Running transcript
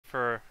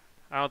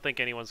don't think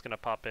anyone's gonna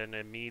pop in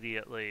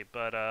immediately.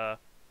 But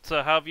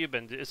so how have you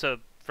been? So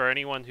for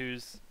anyone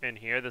who's in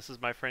here, this is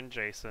my friend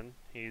Jason.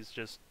 He's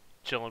just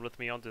chilling with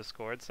me on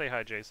Discord. Say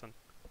hi, Jason.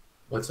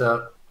 What's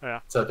up? Yeah.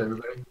 What's up,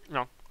 everybody?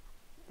 No.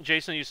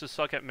 Jason used to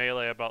suck at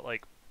Melee about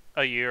like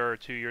a year or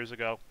 2 years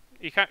ago.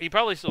 He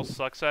probably still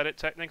sucks at it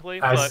technically,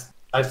 but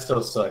I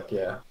still suck,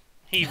 yeah.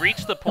 he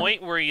reached the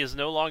point where he is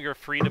no longer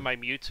free to my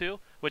Mewtwo,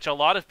 which a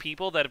lot of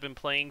people that have been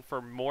playing for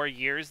more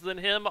years than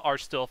him are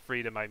still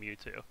free to my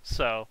Mewtwo.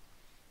 So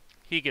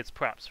he gets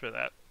props for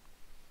that.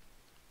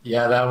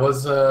 Yeah, that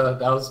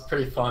was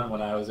pretty fun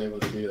when I was able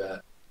to do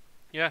that.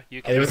 Yeah, you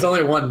It can. was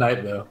only one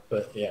night though,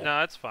 but yeah. No,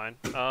 that's fine.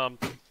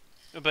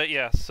 But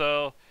yeah,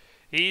 so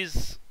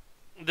he's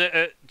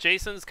the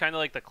Jason's kind of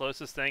like the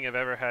closest thing I've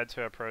ever had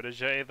to a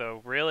protege,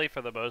 though. Really,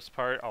 for the most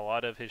part, a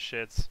lot of his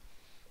shit's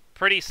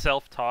pretty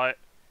self-taught.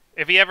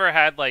 If he ever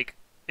had like,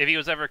 if he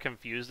was ever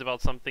confused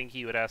about something,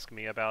 he would ask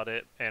me about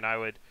it, and I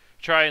would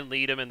try and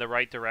lead him in the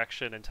right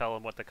direction and tell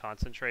him what to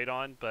concentrate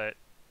on. But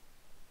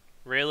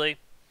really,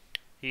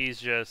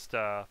 he's just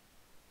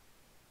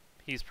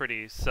he's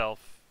pretty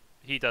self.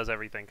 He does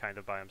everything kind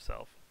of by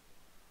himself.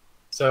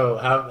 So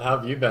how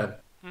have you been?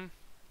 Hmm.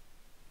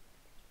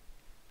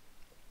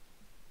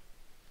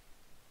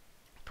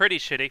 Pretty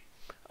shitty.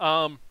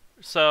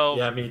 So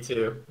Yeah, me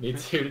too. Me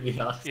too, to be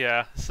honest.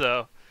 yeah,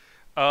 so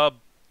uh,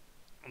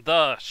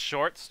 the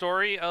short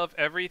story of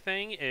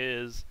everything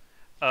is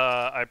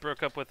I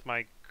broke up with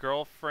my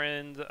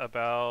girlfriend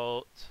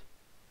about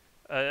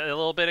a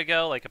little bit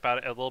ago, like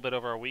about a little bit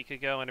over a week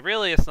ago, and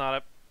really it's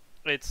not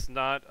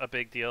a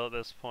big deal at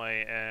this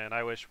point, and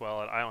I wish well,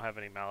 I don't have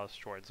any malice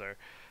towards her,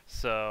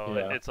 so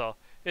Yeah.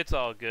 it's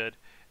all good.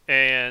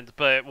 And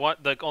but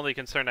what the only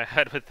concern I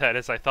had with that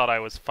is I thought I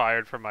was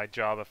fired from my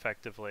job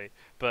effectively,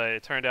 but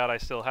it turned out I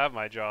still have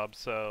my job,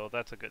 so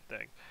that's a good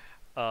thing.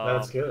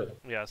 That's Um, good.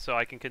 yeah, so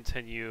I can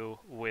continue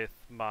with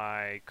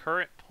my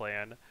current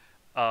plan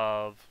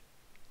of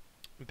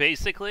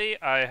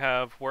basically I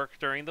have work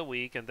during the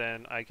week and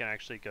then I can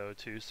actually go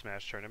to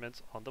Smash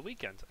tournaments on the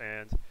weekend,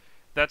 and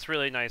that's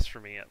really nice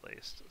for me at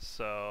least.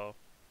 So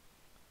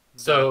that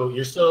So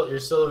you're still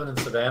living in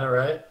Savannah,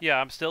 right? yeah,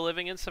 I'm still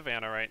living in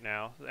Savannah right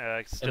now.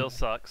 It still And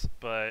sucks,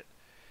 but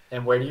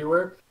and where do you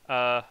work?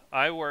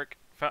 I work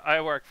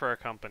for a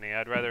company.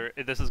 I'd rather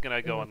this is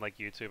gonna go on like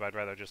YouTube. I'd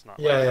rather just not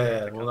like Yeah, yeah, name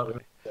yeah. the Well, not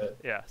company. good.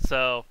 Yeah,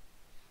 so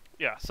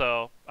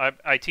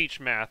I teach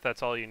math.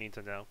 That's all you need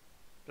to know,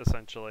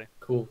 essentially.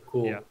 Cool,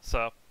 Yeah, cool.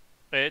 so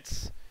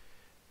it's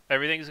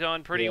everything's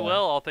going pretty Yeah.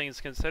 well, all things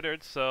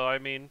considered. So I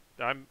mean,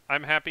 I'm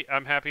happy.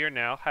 I'm happier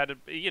now. Had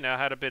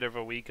a bit of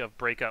a week of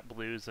breakup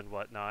blues and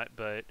whatnot,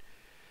 but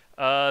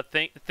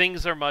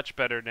things are much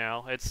better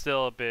now. It's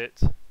still a bit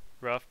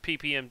rough.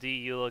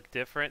 PPMD, you look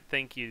different.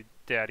 Thank you,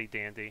 Daddy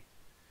Dandy.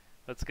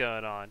 What's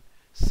going on?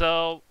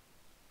 So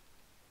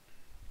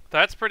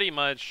that's pretty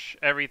much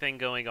everything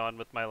going on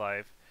with my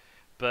life,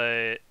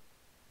 but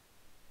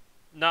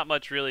not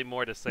much really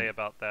more to say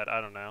about that.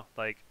 I don't know.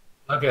 Like,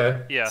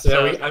 Okay. yeah. So yeah,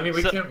 So, we I mean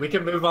so we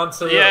can move on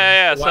to yeah,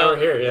 yeah. Yeah, why we're so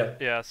here,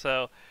 yeah.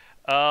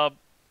 yeah. Uh,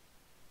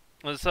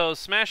 so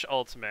Smash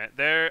Ultimate.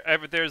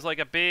 There's like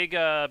a big.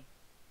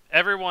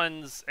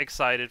 Everyone's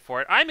excited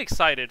for it. I'm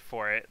excited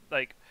for it.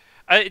 Like,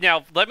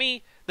 now let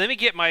me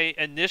get my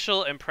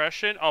initial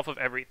impression off of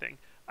everything.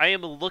 I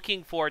am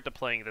looking forward to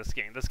playing this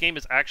game. This game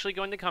is actually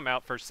going to come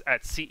out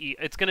at CE.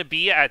 It's going to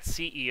be at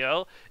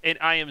CEO, and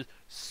I am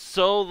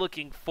so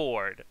looking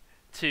forward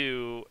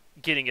to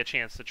getting a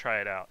chance to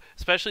try it out.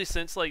 Especially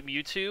since like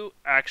Mewtwo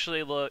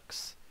actually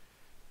looks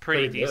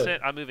pretty Pretty good.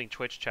 decent. I'm moving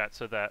Twitch chat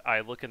so that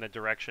I look in the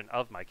direction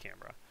of my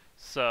camera.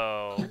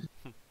 So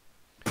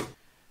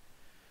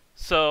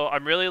so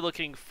I'm really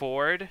looking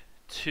forward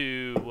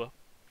to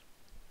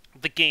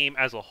the game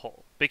as a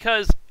whole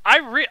because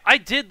I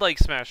did like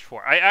Smash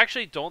 4. I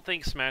actually don't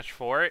think Smash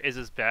 4 is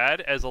as bad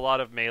as a lot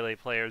of Melee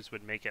players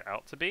would make it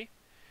out to be.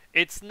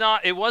 It's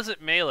not. It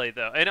wasn't Melee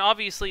though, and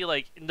obviously,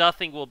 like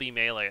nothing will be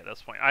Melee at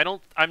this point. I don't.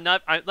 I'm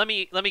not. Let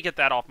me get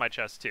that off my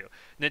chest too.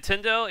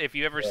 Nintendo, if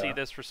you ever see Yeah.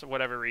 this for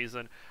whatever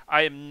reason,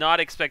 I am not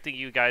expecting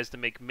you guys to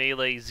make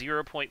Melee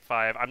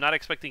 0.5. I'm not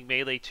expecting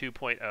Melee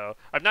 2.0.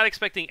 I'm not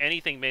expecting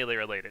anything Melee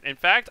related. In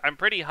fact, I'm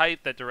pretty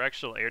hyped that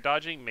directional air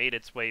dodging made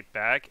its way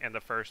back in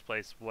the first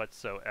place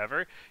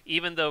whatsoever.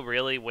 Even though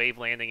really wave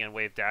landing and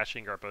wave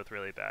dashing are both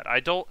really bad. I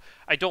don't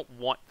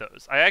want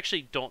those. I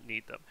actually don't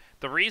need them.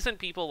 The reason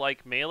people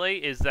like Melee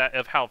is that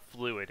of how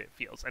fluid it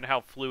feels and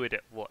how fluid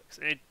it looks.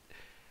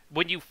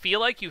 When you feel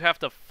like you have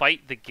to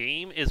fight the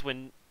game is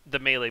when the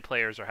Melee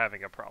players are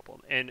having a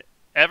problem. And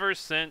ever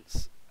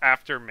since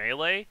after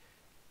Melee,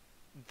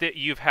 that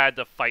you've had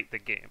to fight the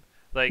game.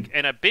 Like,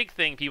 and a big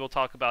thing people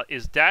talk about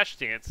is dash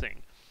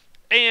dancing.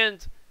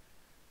 And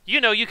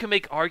you can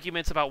make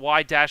arguments about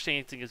why dash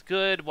dancing is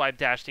good, why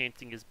dash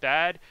dancing is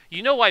bad.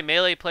 You know why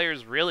Melee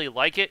players really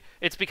like it?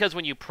 It's because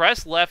when you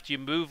press left, you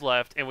move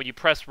left, and when you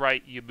press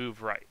right, you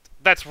move right.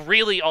 That's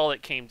really all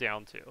it came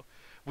down to.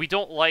 We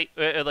don't like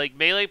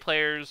Melee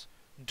players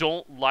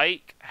don't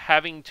like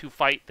having to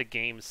fight the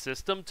game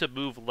system to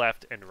move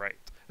left and right.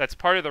 That's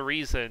part of the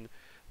reason,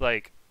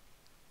 like,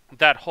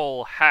 that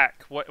whole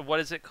hack. What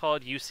is it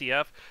called?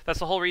 UCF. That's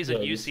the whole reason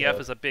Yeah, you UCF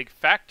said. is a big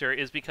factor,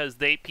 is because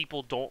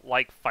people don't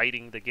like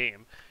fighting the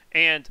game,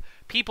 and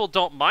people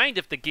don't mind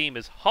if the game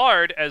is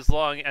hard as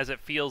long as it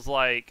feels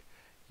like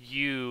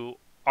you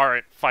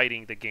aren't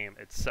fighting the game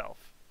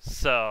itself.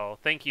 So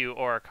thank you,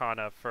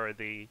 Orikana, for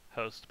the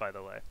host, by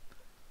the way.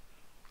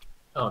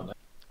 Oh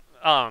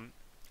no. Um,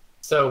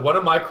 So one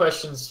of my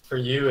questions for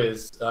you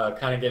is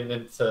kind of getting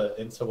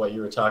into what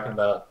you were talking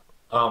about.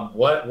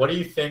 What do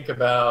you think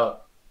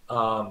about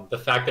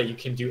the fact that you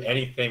can do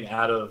anything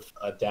out of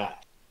a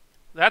dash?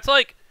 That's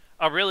like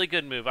a really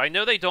good move. I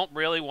know they don't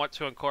really want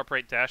to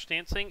incorporate dash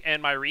dancing,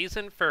 and my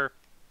reason for,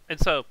 and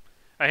so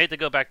I hate to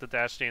go back to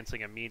dash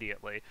dancing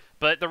immediately,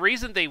 but the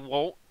reason they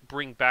won't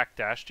bring back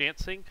dash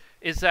dancing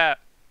is that,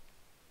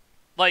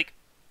 like,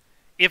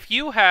 if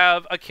you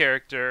have a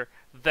character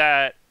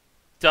that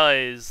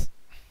does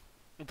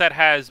that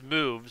has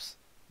moves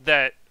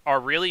that are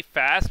really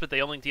fast, but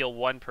they only deal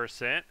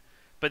 1%,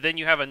 but then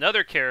you have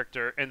another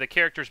character, and the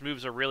character's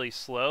moves are really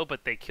slow,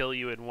 but they kill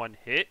you in one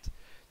hit.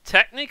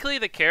 Technically,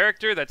 the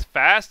character that's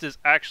fast is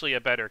actually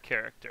a better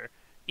character,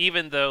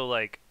 even though,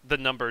 like, the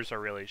numbers are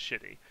really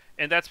shitty.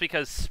 And that's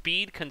because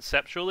speed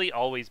conceptually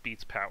always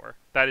beats power.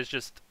 That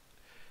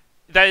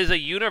is a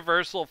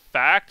universal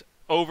fact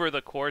over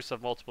the course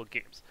of multiple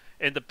games.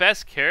 And the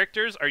best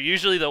characters are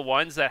usually the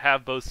ones that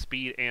have both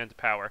speed and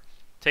power.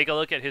 Take a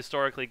look at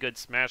historically good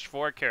Smash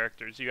 4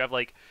 characters. You have,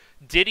 like,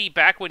 Diddy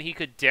back when he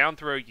could down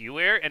throw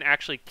U-Air and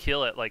actually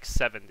kill at, like,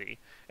 70.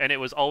 And it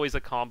was always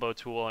a combo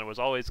tool, and it was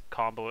always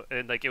combo,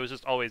 and, like, it was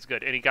just always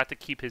good. And he got to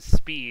keep his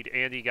speed,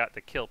 and he got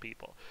to kill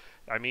people.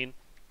 I mean,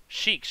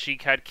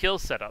 Sheik had kill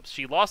setups.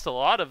 She lost a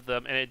lot of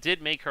them, and it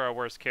did make her a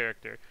worse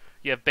character.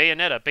 You have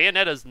Bayonetta.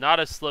 Bayonetta's not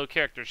a slow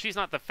character. She's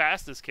not the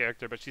fastest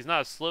character, but she's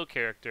not a slow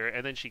character,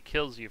 and then she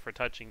kills you for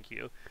touching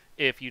Q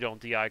if you don't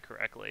DI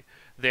correctly.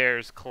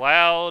 There's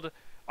Cloud,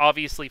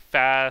 obviously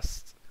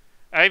fast.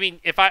 I mean,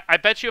 I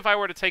bet you if I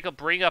were to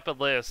bring up a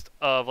list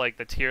of, like,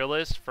 the tier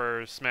list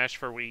for Smash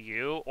for Wii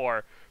U,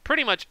 or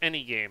pretty much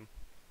any game,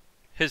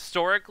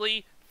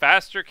 historically,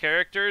 faster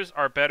characters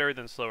are better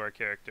than slower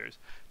characters.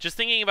 Just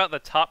thinking about the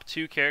top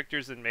two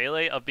characters in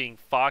Melee of being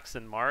Fox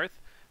and Marth,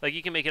 like,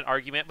 you can make an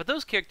argument, but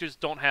those characters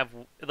don't have,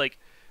 like,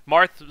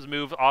 Marth's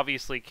move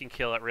obviously can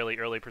kill at really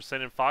early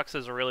percent, and Fox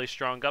is a really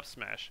strong up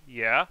smash.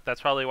 Yeah,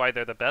 that's probably why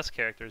they're the best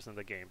characters in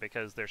the game,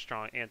 because they're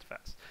strong and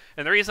fast.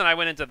 And the reason I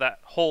went into that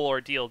whole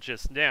ordeal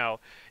just now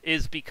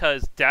is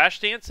because dash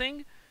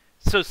dancing,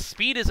 so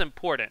speed is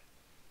important.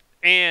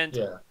 And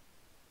Yeah.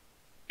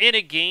 in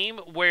a game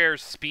where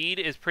speed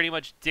is pretty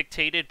much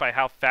dictated by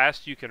how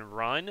fast you can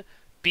run,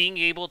 being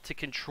able to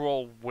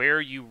control where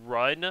you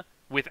run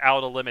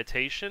without a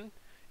limitation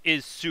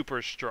is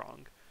super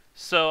strong.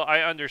 So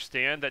I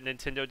understand that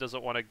Nintendo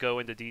doesn't want to go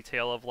into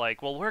detail of,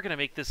 like, well, we're going to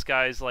make this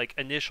guy's, like,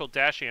 initial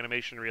dash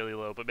animation really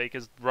low, but make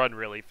his run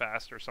really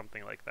fast or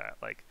something like that.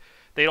 Like,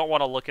 they don't want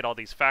to look at all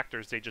these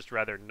factors. They just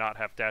rather not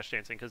have dash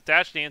dancing, because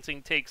dash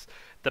dancing takes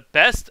the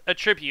best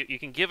attribute you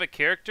can give a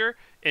character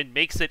and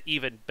makes it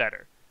even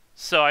better.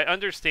 So I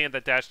understand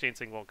that dash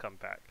dancing won't come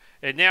back.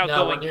 And now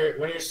Now, going,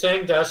 when you're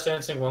saying dash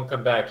dancing won't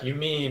come back, you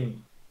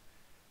mean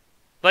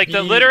like, the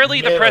the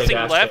literally the melee pressing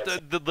dash left,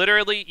 dancing?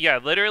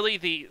 literally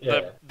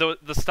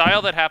the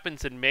style that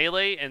happens in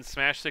Melee and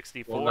Smash Will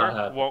 64 not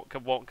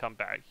happen. won't come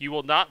back. You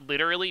will not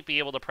literally be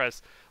able to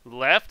press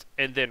left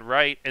and then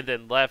right and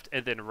then left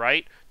and then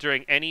right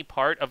during any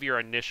part of your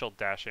initial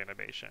dash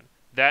animation.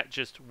 That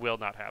just will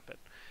not happen.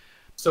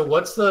 So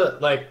what's the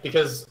like?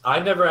 Because I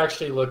never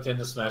actually looked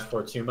into Smash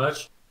 4 too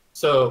much.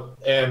 So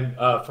and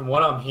from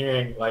what I'm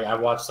hearing, like I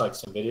watched like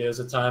some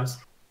videos at times,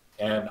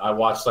 and I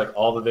watched like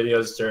all the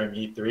videos during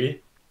E3.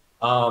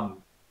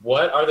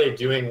 What are they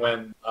doing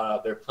when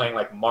they're playing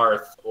like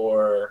Marth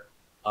or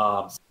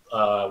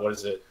what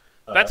is it?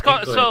 That's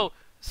called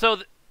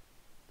Inkling?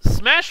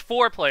 Smash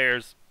 4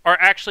 players are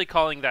actually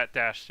calling that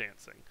dash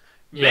dancing.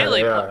 Yeah,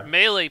 they are.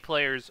 Melee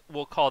players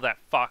will call that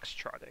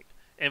foxtrotting.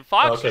 And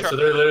Okay, so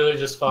they're literally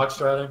just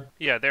foxtrotting.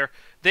 yeah,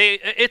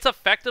 it's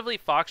effectively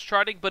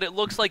foxtrotting, but it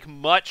looks like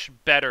much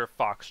better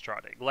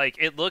foxtrotting. Like,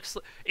 it's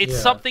Yeah.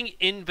 something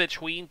in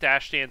between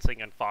dash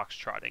dancing and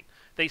foxtrotting.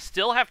 They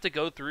still have to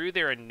go through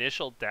their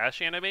initial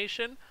dash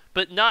animation,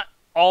 but not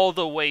all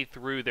the way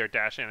through their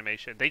dash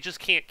animation. They just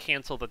can't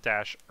cancel the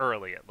dash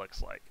early, it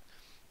looks like.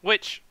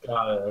 Which,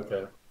 Got it.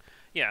 Okay.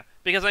 yeah,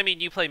 because I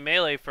mean, you play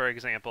Melee, for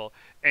example,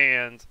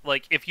 and,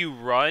 like, if you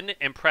run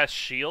and press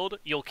shield,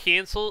 you'll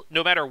cancel,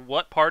 no matter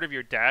what part of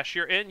your dash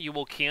you're in, you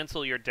will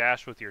cancel your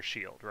dash with your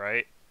shield,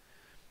 right?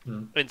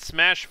 Hmm. In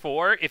Smash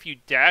 4, if you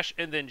dash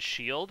and then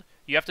shield,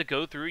 you have to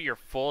go through your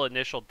full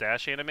initial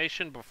dash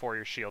animation before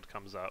your shield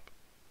comes up.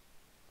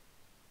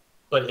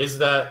 But isn't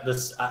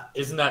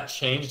that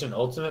changed in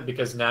Ultimate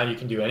because now you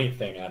can do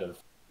anything out of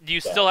You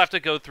dash? still have to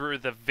go through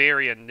the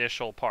very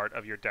initial part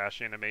of your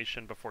dash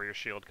animation before your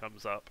shield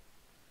comes up.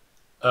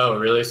 Oh,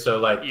 really? So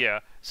like,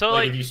 Yeah. So,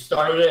 like like, if you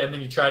started it and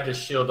then you tried to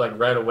shield like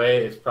right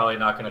away, it's probably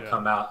not going to Yeah.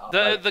 come out.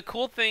 The Like, the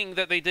cool thing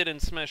that they did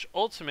in Smash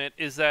Ultimate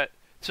is that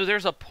so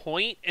there's a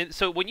point, and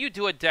so when you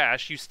do a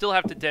dash, you still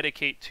have to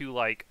dedicate to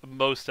like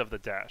most of the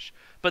dash.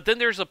 But then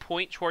there's a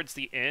point towards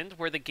the end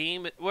where the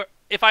game,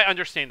 if I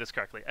understand this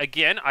correctly,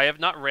 again, I have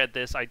not read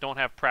this, I don't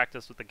have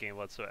practice with the game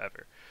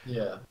whatsoever.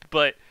 Yeah.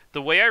 But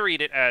the way I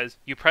read it as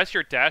you press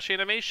your dash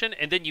animation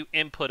and then you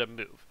input a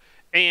move,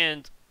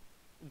 and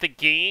the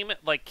game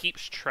like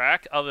keeps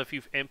track of if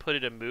you've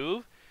inputted a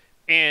move.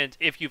 And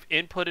if you've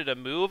inputted a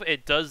move,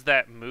 it does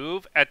that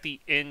move at the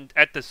end,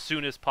 at the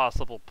soonest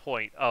possible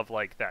point of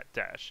like that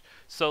dash.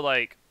 So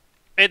like,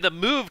 and the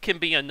move can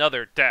be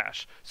another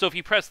dash. So if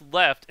you press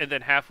left and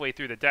then halfway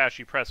through the dash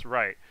you press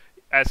right,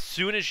 as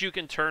soon as you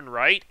can turn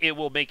right, it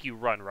will make you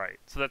run right.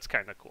 So that's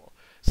kind of cool.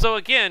 So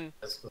again,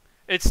 That's cool.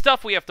 it's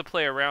stuff we have to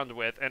play around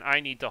with, and I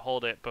need to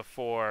hold it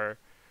before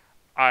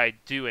I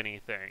do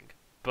anything.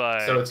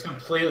 But So it's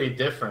completely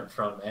different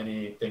from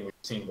anything we've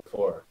seen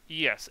before.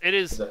 yes, it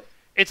is. Is that-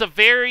 It's a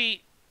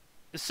very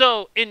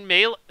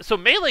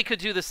Melee could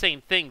do the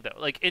same thing though.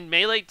 Like in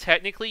Melee,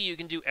 technically you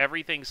can do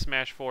everything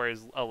Smash 4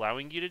 is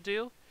allowing you to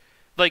do.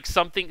 Like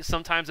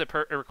sometimes it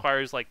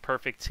requires like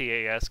perfect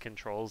TAS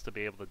controls to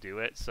be able to do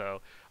it.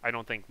 So I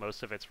don't think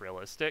most of it's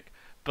realistic.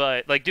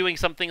 But like doing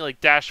something like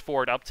dash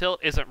forward up tilt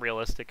isn't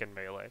realistic in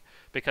Melee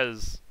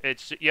because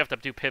you have to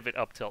do pivot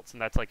up tilts,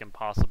 and that's like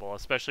impossible,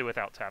 especially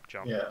without tap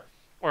jump, Yeah.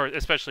 or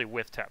especially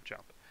with tap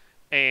jump.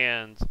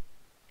 And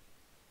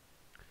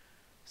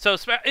so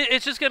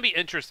it's just going to be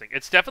interesting.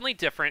 It's definitely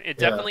different. It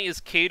Yeah. definitely is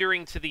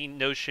catering to the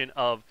notion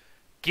of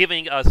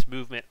giving us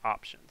movement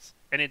options.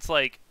 And it's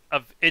like,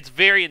 it's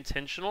very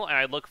intentional, and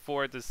I look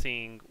forward to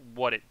seeing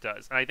what it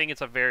does. And I think it's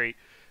a very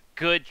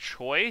good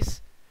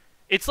choice.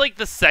 It's like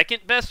the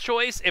second best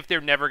choice if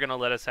they're never going to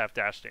let us have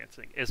dash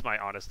dancing, is my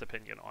honest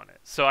opinion on it.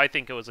 So I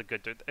think it was a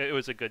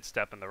good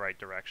step in the right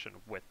direction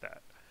with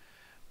that.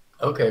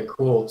 Okay,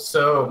 cool.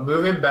 So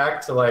moving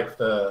back to like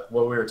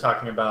what we were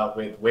talking about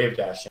with wave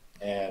dashing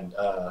and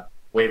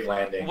wave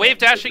landing. Wave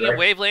dashing and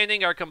wave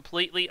landing are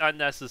completely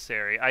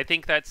unnecessary. I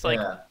think that's like,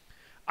 Yeah.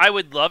 I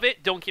would love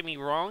it. Don't get me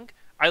wrong.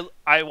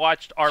 I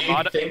watched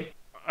Armada.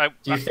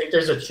 Do you think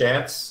there's a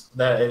chance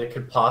that they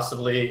could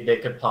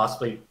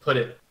possibly put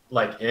it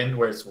like in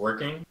where it's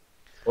working,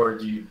 or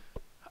do you?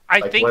 I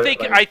like, think what- they.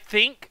 like- I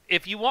think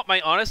if you want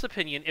my honest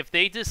opinion, if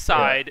they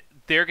decide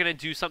they're gonna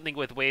do something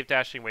with wave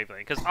dashing, wave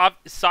landing, because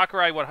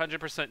Sakurai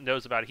 100%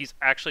 knows about it. He's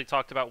actually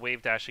talked about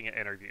wave dashing in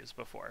interviews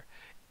before.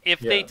 If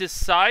they Yeah.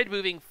 decide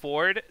moving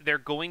forward they're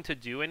going to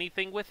do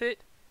anything with it,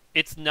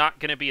 it's not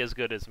going to be as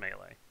good as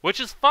Melee, which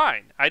is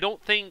fine. I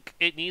don't think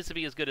it needs to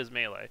be as good as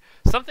Melee.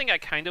 Something I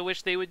kind of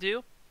wish they would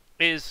do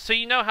is, so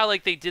you know how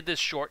like they did this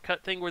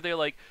shortcut thing where they're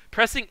like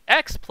pressing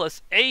X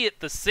plus A at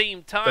the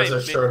same time.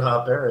 That's a short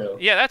hop aerial.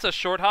 Yeah, that's a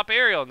short hop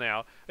aerial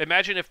now.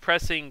 Imagine if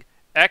pressing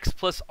X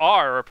plus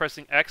R or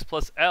pressing X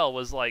plus L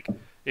was like,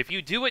 if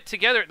you do it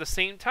together at the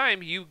same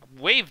time, you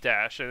wave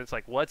dash. And it's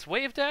like, what's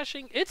wave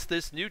dashing? It's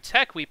this new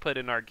tech we put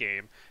in our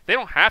game. They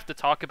don't have to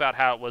talk about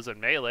how it was in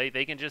Melee.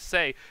 They can just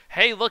say,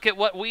 hey, look at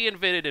what we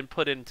invented and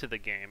put into the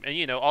game. And,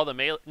 you know,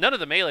 none of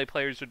the Melee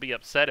players would be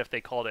upset if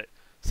they called it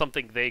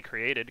something they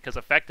created, because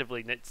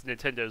effectively it's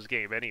Nintendo's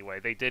game anyway.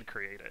 They did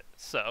create it.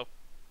 So,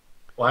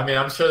 Well, I mean,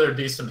 I'm sure there'd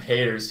be some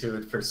haters who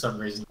would, for some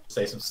reason,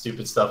 say some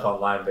stupid stuff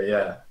online. But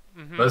yeah,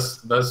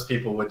 most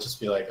people would just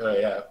be like, "Oh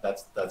yeah,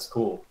 that's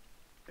cool.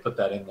 Put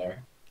that in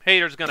there."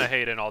 haters gonna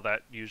hate and all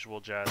that usual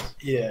jazz.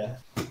 Yeah.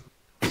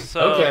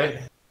 So,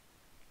 Okay.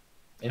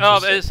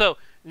 And so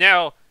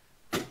now,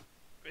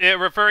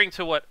 referring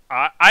to what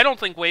I don't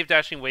think wave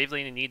dashing, wave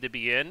landing need to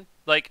be in.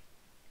 Like,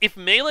 if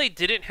Melee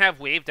didn't have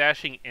wave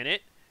dashing in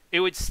it, it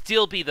would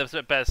still be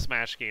the best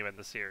Smash game in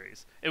the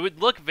series. It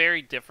would look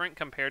very different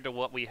compared to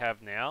what we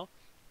have now.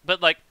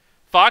 But like,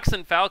 Fox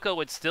and Falco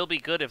would still be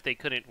good if they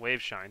couldn't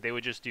wave shine. They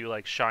would just do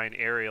like shine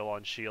aerial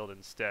on shield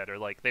instead, or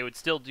like they would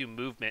still do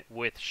movement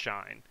with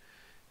shine.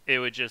 It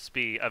would just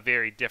be a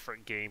very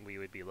different game we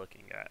would be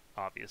looking at,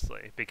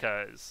 obviously,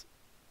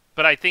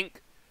 but I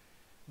think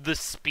the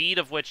speed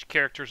of which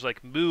characters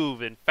like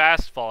move and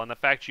fast fall, and the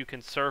fact you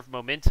conserve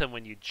momentum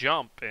when you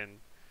jump, and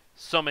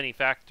so many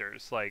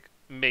factors like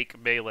make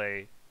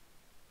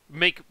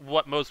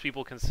what most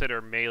people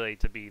consider Melee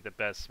to be the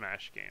best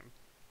Smash game.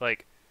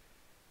 Like,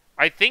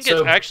 I think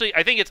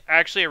it's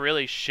actually a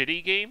really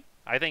shitty game.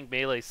 I think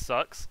Melee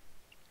sucks.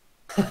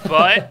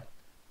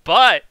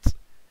 But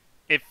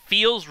it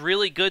feels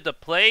really good to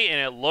play, and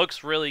it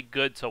looks really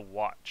good to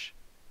watch.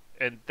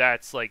 And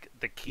that's like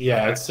the key.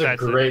 Yeah, it's a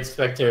great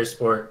spectator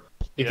sport.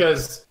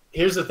 Because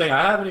here's the thing,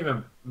 I haven't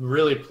even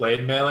really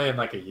played Melee in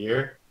like a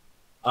year.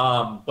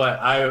 But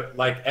I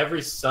like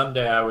every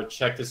Sunday I would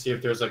check to see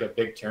if there's like a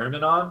big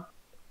tournament on,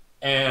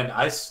 and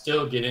I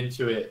still get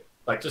into it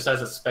like just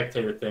as a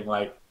spectator thing,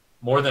 like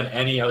more than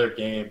any other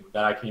game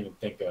that I can even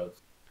think of.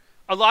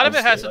 A lot of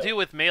it has to do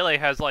with Melee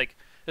has like,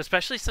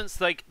 especially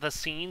since like the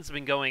scene's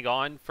been going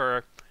on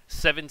for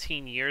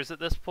 17 years at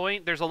this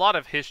point, there's a lot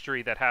of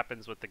history that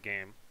happens with the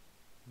game.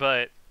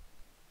 But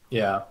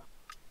yeah.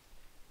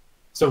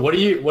 So what do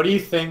you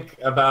think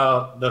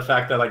about the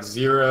fact that like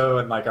Zero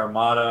and like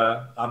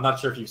Armada? I'm not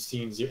sure if you've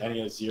seen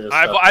any of Zero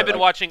stuff. I've but, been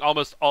like, watching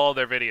almost all of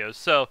their videos.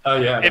 So oh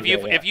yeah,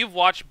 if you've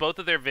watched both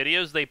of their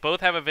videos, they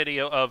both have a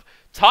video of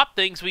top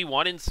things we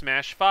want in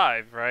Smash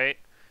 5, right?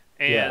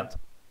 And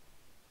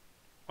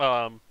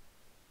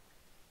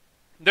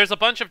there's a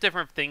bunch of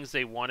different things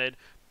they wanted.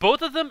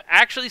 Both of them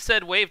actually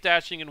said wave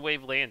dashing and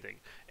wave landing.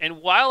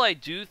 And while I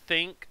do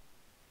think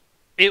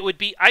it would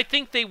be, I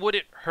think they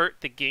wouldn't hurt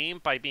the game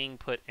by being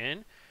put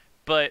in,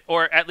 but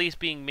or at least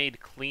being made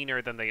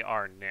cleaner than they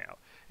are now.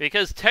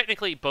 Because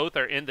technically both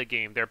are in the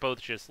game, they're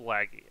both just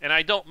laggy. And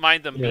I don't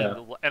mind them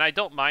being, and I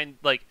don't mind,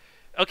 like,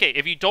 okay,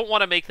 if you don't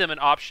want to make them an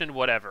option,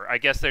 whatever. I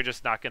guess they're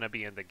just not going to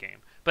be in the game.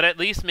 But at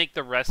least make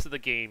the rest of the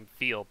game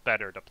feel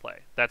better to play.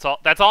 That's all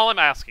I'm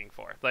asking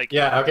for. Like,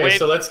 yeah, okay,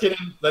 so let's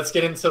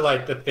get into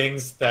like the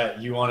things that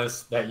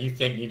that you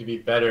think need to be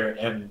better,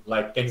 and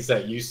like things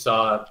that you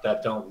saw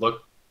that don't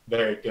look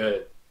very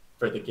good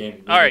for the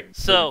game. All right,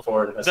 so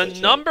the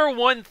SHA. number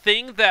one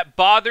thing that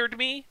bothered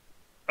me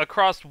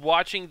across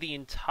watching the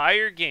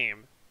entire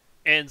game,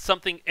 and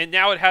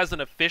now it has an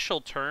official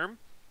term.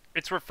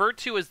 It's referred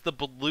to as the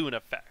balloon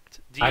effect.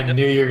 I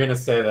knew you were gonna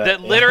say that.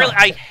 That literally,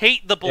 I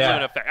hate the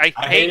balloon effect. I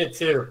hate it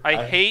too.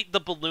 I hate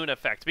the balloon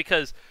effect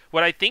because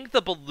what I think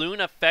the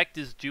balloon effect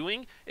is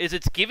doing is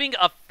it's giving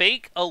a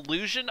fake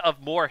illusion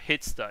of more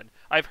hit stun.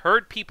 I've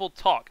heard people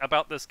talk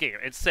about this game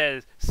and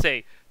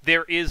say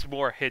there is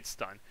more hit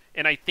stun.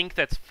 And I think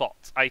that's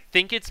false. I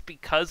think it's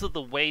because of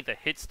the way the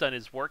hit stun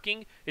is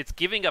working. It's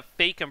giving a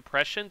fake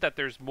impression that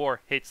there's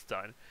more hit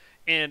stun.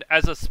 And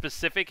as a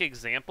specific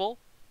example,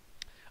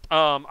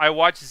 I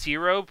watched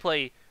Zero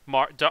play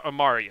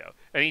Mario,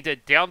 and he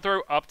did down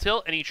throw up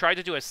tilt, and he tried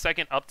to do a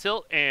second up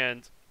tilt,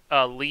 and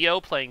Leo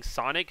playing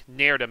Sonic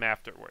nared him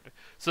afterward.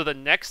 So the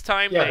next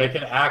time they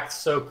can act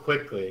so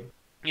quickly.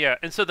 Yeah,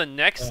 and so the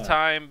next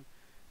time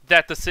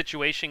that the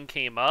situation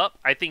came up,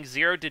 I think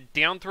Zero did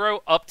down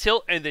throw, up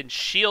tilt, and then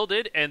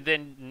shielded, and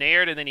then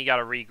nared, and then he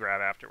got a regrab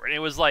afterward. And it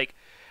was like,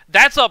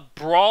 that's a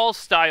Brawl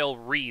style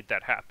read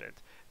that happened.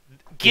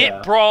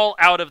 Get Brawl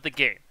out of the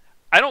game.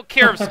 I don't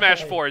care if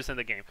Smash 4 is in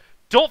the game.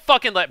 Don't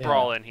fucking let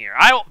Brawl in here.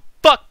 I don't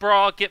fuck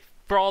Brawl. Get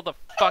Brawl the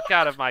fuck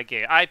out of my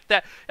game.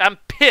 I'm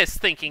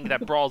pissed thinking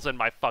that Brawl's in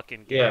my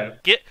fucking game.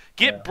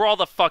 Get Brawl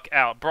the fuck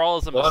out. Brawl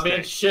is a mistake. Well, I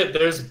mean, shit.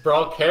 There's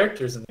Brawl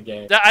characters in the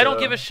game. I don't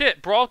give a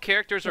shit. Brawl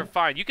characters are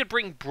fine. You could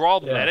bring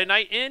Brawl Meta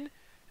Knight in,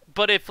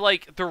 but if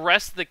like the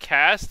rest of the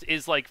cast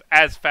is like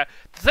as fast,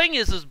 the thing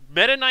is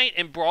Meta Knight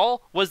and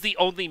Brawl was the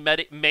only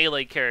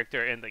melee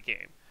character in the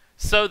game.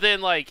 So then,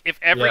 like, if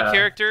every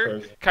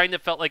character kind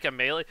of felt like a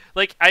melee...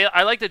 Like,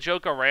 I like to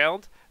joke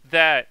around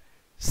that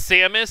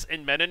Samus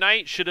and Meta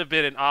Knight should have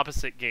been in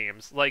opposite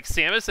games. Like,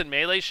 Samus and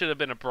Melee should have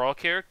been a Brawl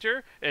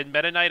character, and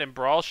Meta Knight and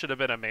Brawl should have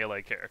been a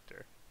Melee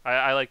character.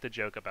 I like to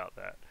joke about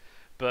that.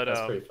 But, that's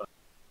pretty fun.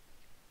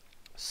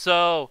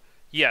 So,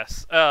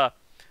 yes.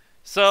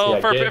 So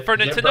for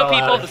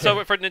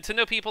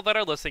Nintendo people that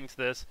are listening to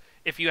this,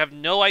 if you have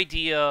no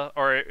idea,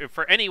 or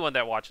for anyone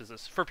that watches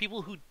this, for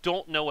people who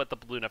don't know what the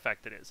balloon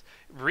effect is,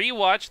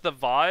 rewatch the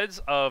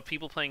VODs of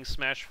people playing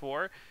Smash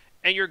 4,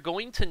 and you're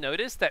going to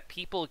notice that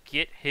people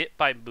get hit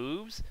by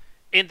moves,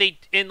 and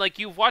like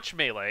you've watched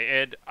Melee,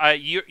 and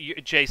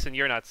Jason,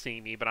 you're not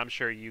seeing me, but I'm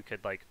sure you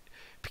could like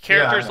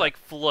characters like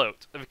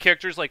float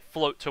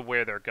to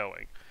where they're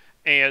going,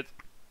 and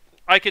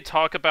I could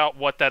talk about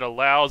what that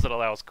allows. It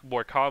allows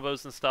more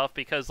combos and stuff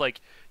because,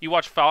 like, you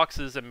watch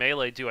Foxes and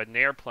Melee do a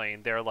nair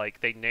plane. They're like,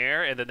 they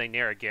nair and then they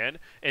nair again,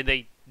 and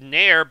they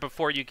nair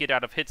before you get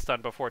out of hit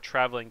stun before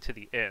traveling to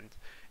the end.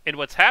 And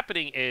what's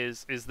happening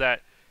is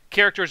that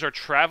characters are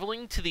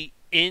traveling to the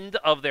end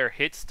of their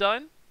hit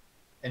stun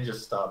and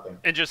just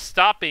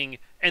stopping,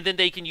 and then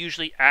they can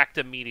usually act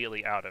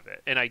immediately out of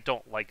it. And I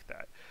don't like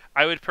that.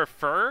 I would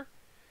prefer.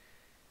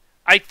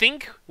 I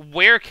think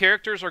where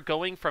characters are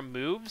going from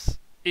moves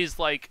is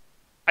like,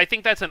 I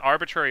think that's an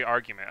arbitrary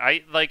argument.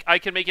 I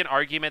can make an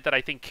argument that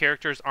I think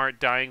characters aren't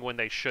dying when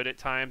they should at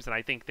times, and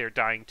I think they're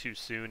dying too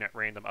soon at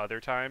random other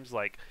times.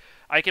 Like,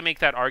 I can make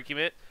that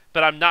argument,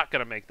 but I'm not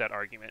going to make that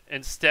argument.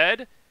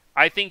 Instead,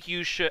 I think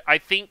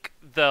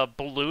the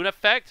balloon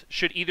effect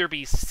should either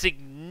be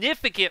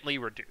significantly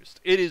reduced.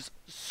 It is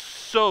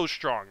so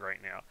strong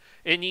right now.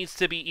 It needs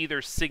to be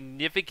either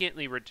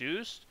significantly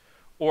reduced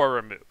or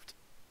removed.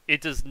 It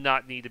does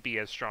not need to be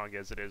as strong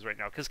as it is right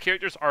now because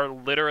characters are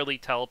literally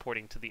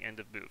teleporting to the end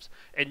of moves.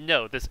 And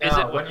no, this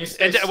isn't. When you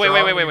say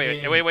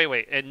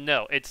wait. And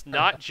no, it's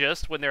not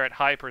just when they're at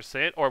high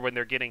percent or when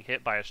they're getting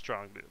hit by a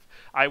strong move.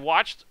 I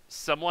watched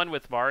someone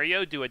with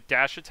Mario do a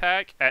dash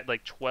attack at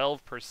like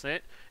 12%,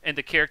 and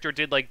the character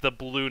did like the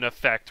balloon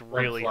effect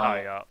really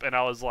high up, and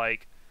I was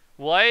like,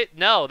 "What?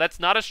 No, that's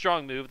not a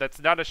strong move.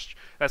 That's not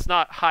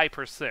high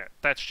percent.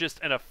 That's just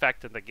an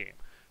effect in the game."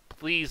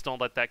 Please don't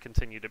let that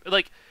continue to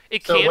like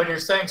it. So when you're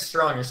saying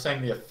strong, you're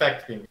saying the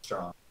effect being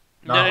strong,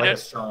 not a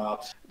strong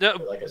option.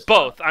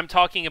 Both. I'm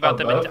talking about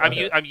them. Both?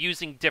 I'm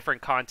using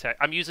different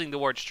context. I'm using the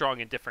word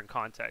strong in different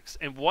contexts.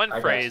 In one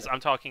phrase, I'm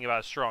talking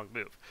about a strong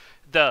move.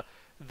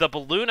 The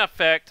balloon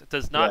effect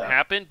does not Yeah.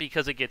 happen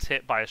because it gets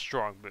hit by a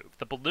strong move.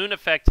 The balloon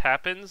effect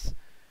happens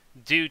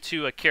due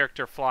to a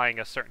character flying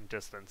a certain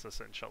distance,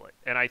 essentially,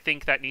 and I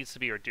think that needs to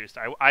be reduced.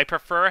 I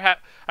prefer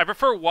I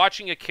prefer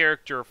watching a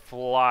character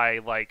fly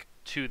like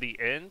to the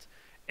end,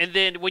 and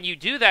then when you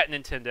do that,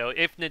 Nintendo,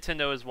 if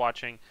Nintendo is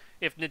watching,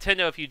 if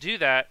you do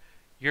that,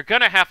 you're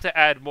gonna have to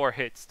add more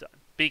hit stun.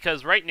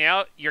 Because right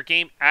now, your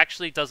game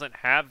actually doesn't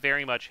have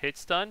very much hit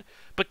stun,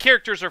 but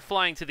characters are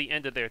flying to the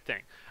end of their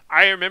thing.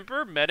 I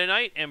remember Meta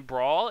Knight and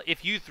Brawl,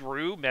 if you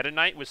threw Meta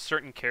Knight with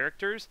certain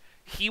characters,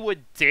 he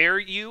would dare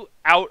you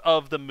out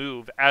of the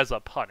move as a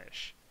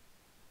punish.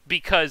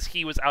 Because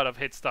he was out of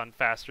hit stun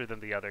faster than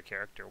the other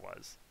character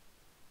was.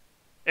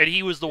 And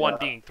he was the one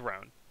being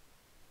thrown.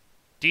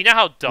 Do you know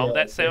how dumb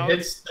that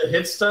sounds? The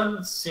hit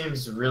stun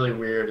seems really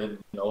weird in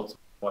Ultimate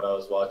what I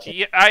was watching.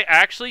 Yeah, I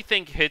actually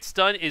think hit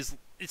stun is...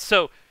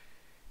 So,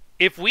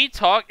 if we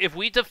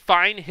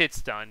define hit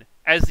stun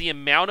as the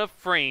amount of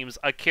frames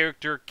a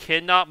character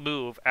cannot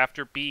move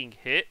after being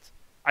hit,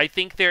 I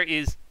think there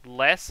is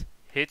less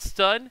hit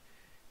stun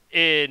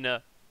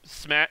in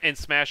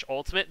Smash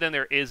Ultimate than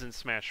there is in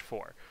Smash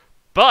 4.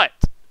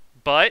 But,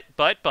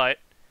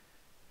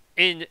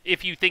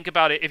 if you think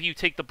about it, if you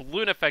take the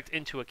balloon effect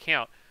into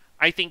account,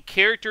 I think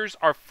characters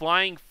are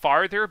flying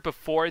farther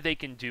before they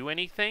can do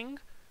anything.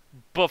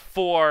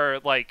 Before,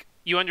 like,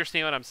 you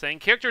understand what I'm saying?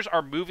 Characters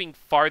are moving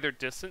farther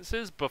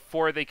distances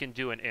before they can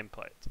do an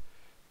input.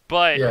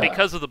 But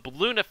because of the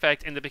balloon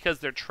effect and because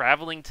they're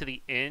traveling to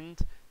the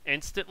end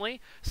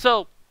instantly.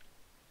 So,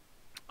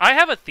 I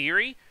have a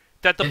theory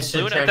that the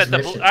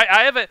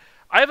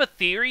I have a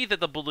theory that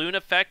the balloon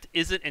effect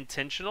isn't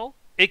intentional.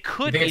 It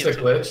could be. It's a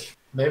glitch,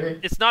 maybe.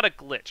 It's not a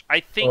glitch. I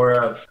think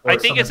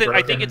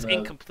it's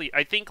incomplete.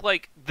 I think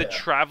like the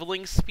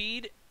traveling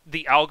speed,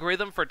 the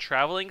algorithm for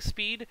traveling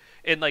speed,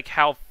 and like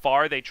how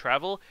far they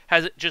travel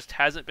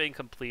hasn't been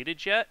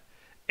completed yet.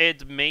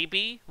 And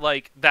maybe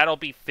like that'll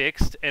be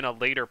fixed in a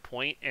later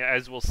point,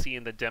 as we'll see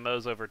in the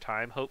demos over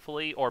time,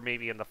 hopefully, or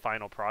maybe in the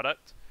final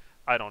product.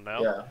 I don't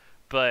know. Yeah.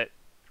 But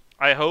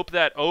I hope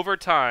that over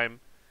time,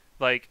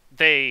 like,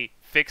 they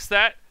fix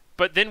that.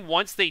 But then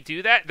once they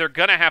do that, they're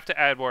going to have to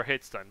add more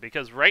hit stun.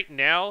 Because right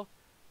now,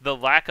 the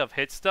lack of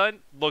hit stun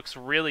looks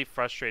really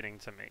frustrating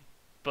to me.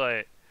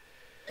 But...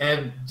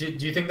 And do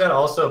you think that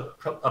also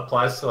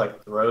applies to,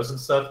 like, throws and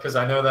stuff? Because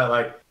I know that,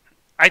 like...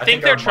 I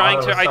think they're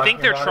trying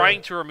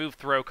to remove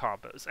throw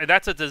combos. And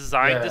that's a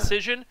design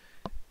decision.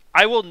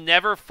 I will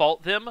never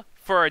fault them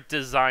for a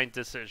design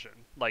decision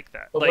like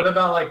that. But like, what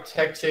about like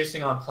tech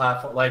chasing on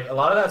platform? Like a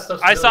lot of that stuff.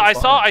 I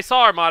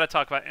saw Armada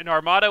talk about it, and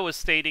Armada was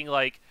stating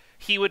like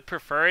he would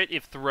prefer it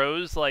if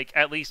throws like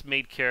at least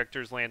made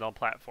characters land on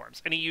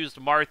platforms, and he used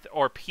Marth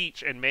or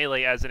Peach and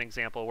Melee as an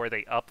example where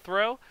they up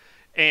throw,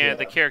 and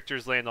the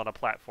characters land on a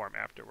platform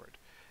afterward.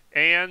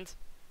 And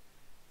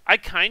I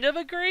kind of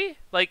agree.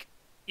 Like,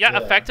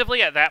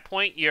 effectively at that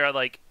point you're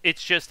like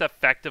it's just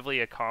effectively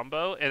a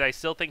combo, and I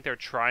still think they're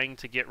trying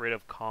to get rid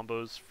of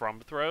combos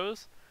from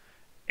throws.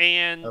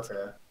 And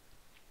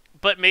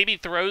but maybe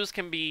throws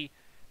can be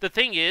the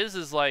thing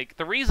is like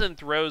the reason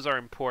throws are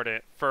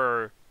important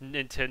for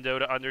Nintendo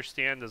to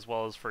understand, as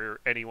well as for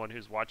anyone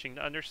who's watching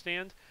to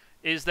understand,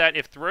 is that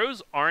if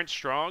throws aren't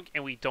strong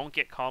and we don't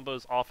get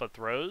combos off of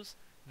throws,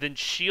 then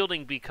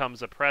shielding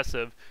becomes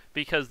oppressive,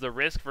 because the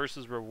risk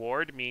versus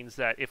reward means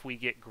that if we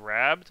get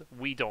grabbed,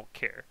 we don't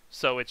care.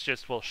 So it's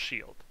just we'll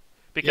shield.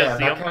 Because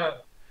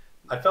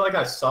I felt like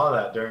I saw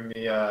that during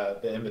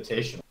the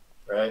invitation,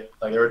 right?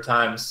 Like there were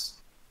times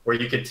where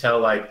you could tell,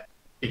 like,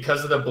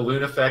 because of the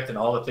balloon effect and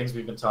all the things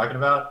we've been talking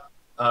about,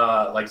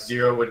 like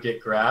Zero would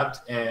get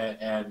grabbed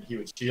and he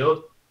would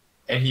shield,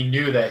 and he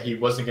knew that he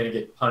wasn't going to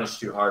get punished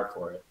too hard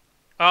for it.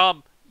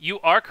 You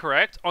are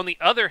correct. On the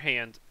other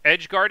hand,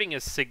 edge guarding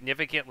is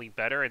significantly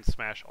better in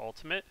Smash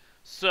Ultimate,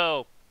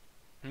 so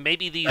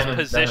maybe these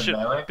positions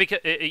because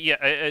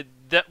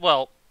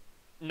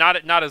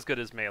not as good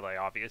as Melee,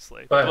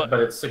 obviously. But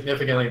it's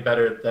significantly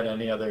better than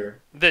any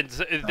other. Then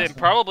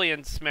probably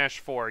in Smash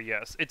 4,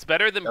 yes. It's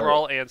better than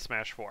Brawl and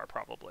Smash 4,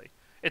 probably.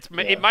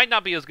 It might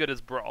not be as good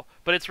as Brawl,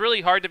 but it's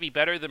really hard to be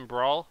better than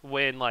Brawl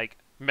when like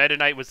Meta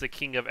Knight was the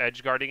king of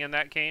edge guarding in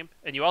that game,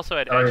 and you also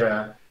had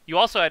you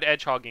also had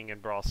edge hogging in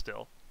Brawl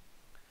still,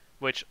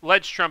 which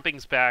ledge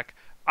trumping's back.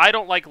 I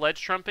don't like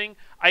ledge trumping.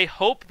 I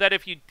hope that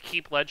if you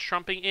keep ledge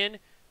trumping in,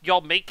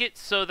 y'all make it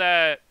so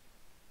that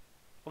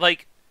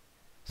like.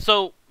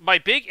 So, my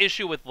big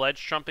issue with ledge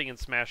trumping in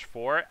Smash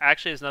 4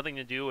 actually has nothing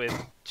to do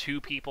with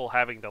two people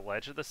having the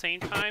ledge at the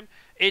same time.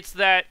 It's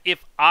that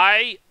if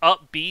I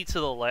up B to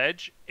the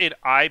ledge and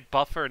I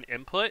buffer an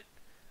input,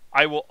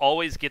 I will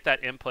always get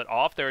that input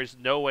off. There is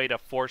no way to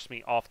force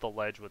me off the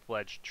ledge with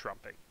ledge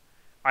trumping.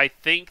 I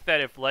think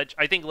that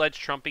ledge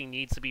trumping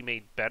needs to be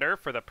made better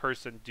for the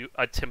person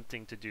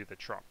attempting to do the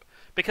trump.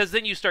 Because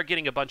then you start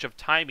getting a bunch of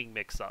timing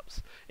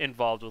mix-ups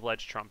involved with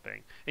ledge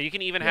trumping. And you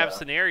can even have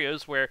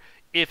scenarios where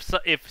if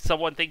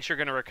someone thinks you're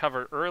going to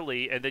recover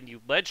early and then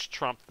you ledge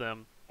trump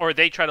them, or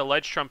they try to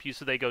ledge trump you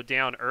so they go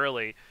down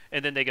early,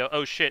 and then they go,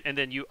 oh shit, and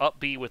then you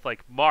up B with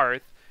like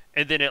Marth,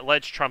 and then it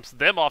ledge trumps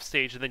them off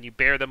stage, and then you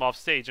bear them off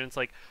stage, and it's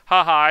like,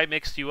 haha, I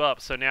mixed you up,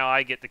 so now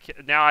I get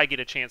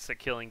a chance at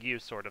killing you,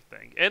 sort of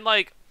thing. And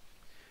like,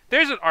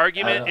 there's an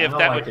argument I if don't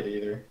that like would, it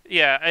either.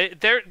 yeah,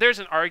 there's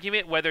an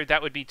argument whether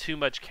that would be too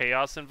much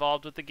chaos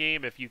involved with the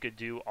game if you could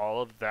do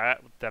all of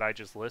that I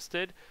just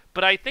listed.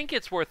 But I think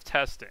it's worth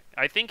testing.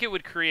 I think it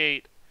would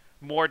create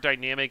more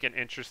dynamic and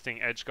interesting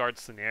edgeguard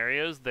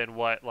scenarios than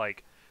what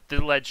like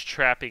the ledge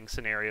trapping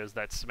scenarios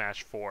that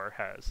Smash 4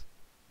 has.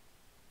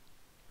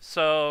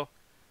 So,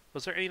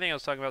 was there anything I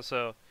was talking about?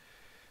 So,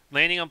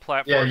 landing on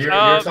platforms.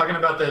 Yeah, you're talking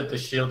about the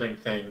shielding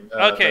thing.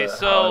 Okay,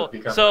 how it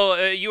becomes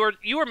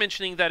you were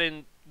mentioning that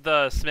in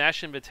the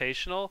Smash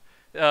Invitational,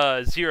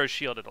 Zero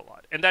shielded a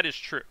lot, and that is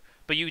true.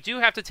 But you do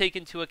have to take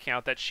into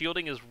account that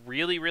shielding is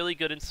really, really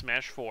good in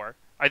Smash 4.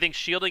 I think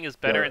shielding is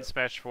better in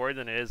Smash 4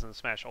 than it is in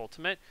Smash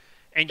Ultimate,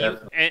 and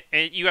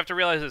you have to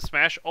realize that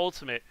Smash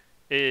Ultimate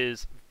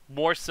is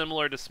more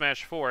similar to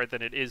Smash 4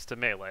 than it is to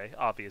Melee,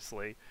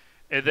 obviously.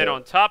 And then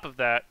on top of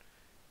that,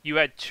 you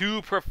had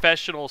 2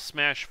 professional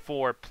Smash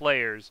 4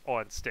 players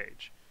on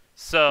stage.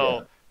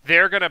 So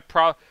they're going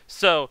to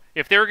so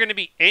if there were going to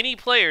be any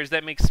players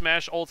that make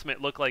Smash Ultimate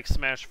look like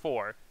Smash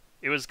 4,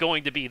 it was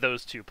going to be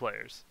those 2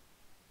 players.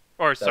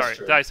 Or sorry,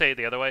 did I say it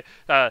the other way?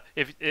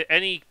 If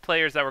any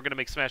players that were going to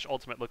make Smash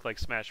Ultimate look like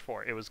Smash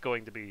 4, it was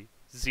going to be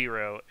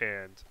Zero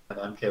and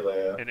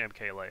MKLeo. And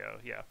MKLeo,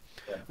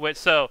 yeah.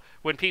 So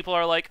when people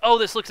are like, "Oh,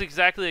 this looks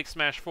exactly like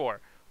Smash 4,"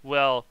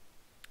 well,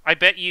 I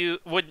bet you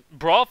when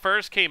Brawl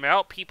first came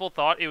out, people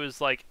thought it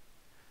was like.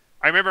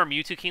 I remember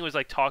Mewtwo King was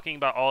like talking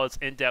about all its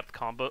in-depth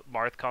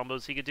Marth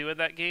combos he could do in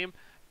that game,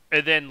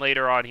 and then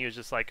later on he was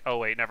just like, "Oh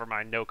wait, never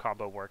mind, no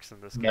combo works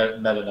in this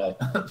game." Meta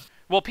Knight.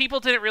 Well, people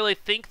didn't really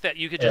think that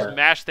you could just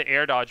mash the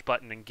air dodge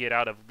button and get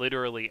out of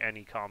literally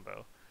any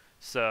combo.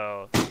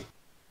 So,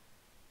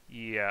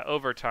 yeah,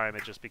 over time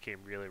it just became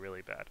really,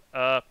 really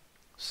bad.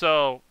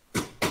 So,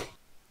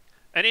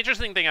 an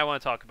interesting thing I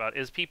want to talk about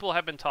is people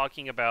have been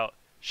talking about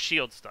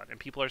shield stun, and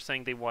people are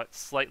saying they want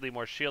slightly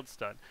more shield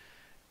stun.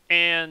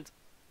 And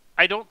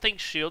I don't think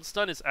shield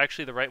stun is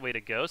actually the right way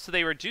to go. So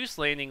they reduce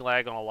landing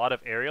lag on a lot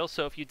of aerials.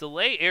 So if you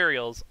delay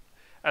aerials,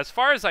 as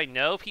far as I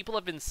know, people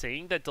have been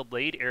saying that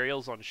delayed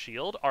aerials on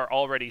shield are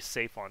already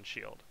safe on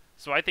shield.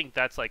 So I think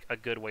that's like a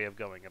good way of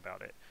going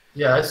about it.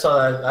 Yeah, I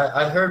saw that.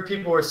 I heard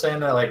people were saying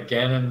that like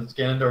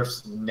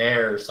Ganondorf's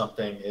Nair or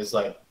something is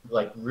like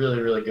really,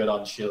 really good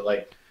on shield.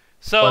 Like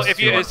so if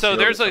you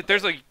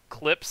there's a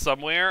clip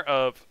somewhere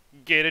of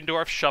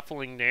Ganondorf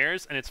shuffling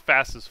Nairs, and it's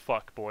fast as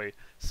fuck, boy.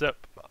 So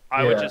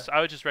I would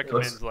just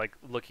recommend like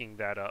looking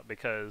that up,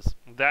 because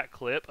that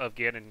clip of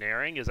Ganon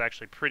Nairing is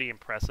actually pretty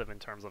impressive in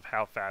terms of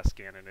how fast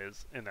Ganon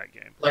is in that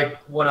game. Like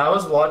when I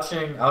was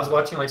watching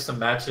like some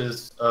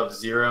matches of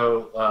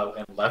Zero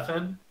and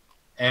Leffen,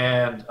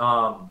 and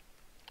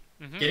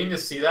getting to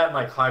see that in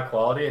like high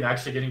quality, and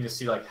actually getting to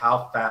see like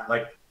how fast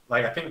like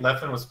I think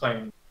Leffen was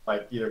playing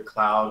like either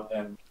Cloud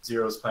and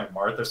Zero was playing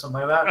Marth or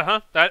something like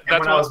that. That's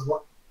when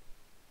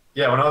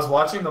I was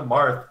watching the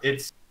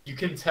Marth, you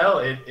can tell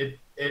it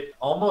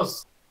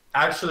almost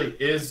actually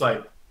is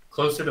like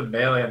closer to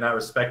Melee in that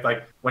respect.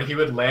 Like when he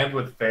would land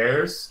with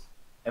fairs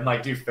and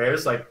like do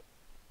fairs, like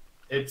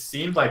it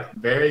seemed like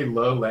very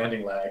low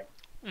landing lag,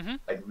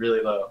 like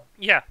really low.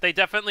 Yeah, they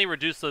definitely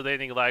reduced the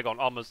landing lag on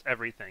almost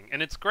everything,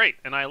 and it's great,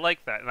 and I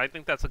like that, and I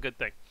think that's a good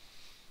thing.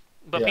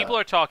 But people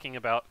are talking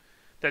about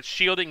that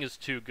shielding is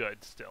too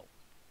good still,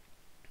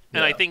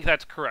 and I think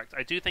that's correct.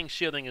 I do think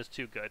shielding is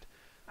too good.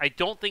 I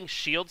don't think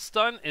shield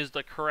stun is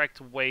the correct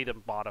way to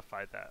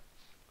modify that.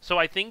 So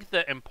I think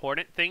the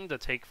important thing to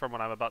take from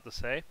what I'm about to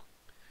say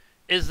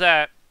is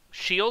that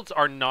shields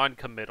are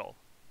non-committal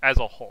as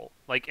a whole.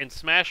 Like in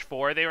Smash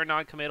 4 they were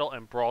non-committal,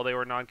 in Brawl they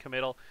were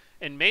non-committal,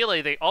 in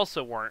Melee they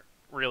also weren't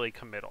really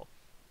committal.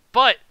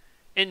 But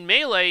in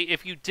Melee,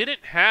 if you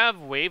didn't have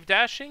wave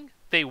dashing,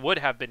 they would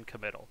have been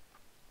committal.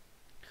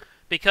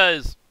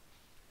 Because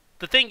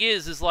the thing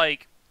is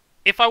like,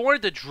 if I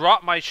wanted to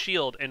drop my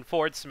shield in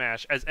forward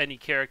smash as any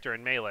character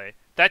in Melee,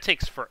 that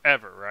takes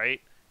forever, right?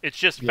 It's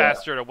just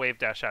faster to wave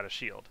dash out of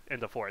shield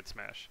into forward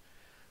smash.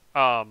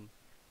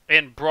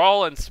 In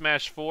Brawl and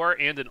Smash 4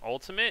 and in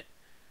Ultimate,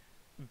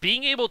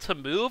 being able to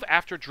move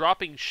after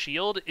dropping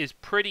shield is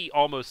pretty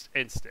almost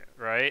instant,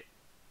 right?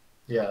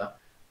 Yeah.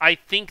 I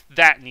think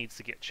that needs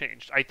to get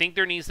changed. I think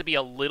there needs to be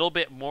a little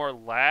bit more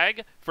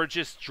lag for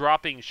just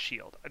dropping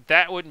shield.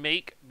 That would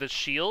make the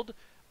shield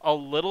a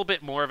little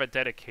bit more of a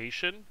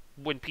dedication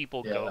when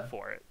people go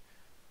for it.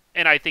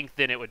 And I think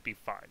then it would be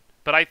fine.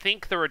 But I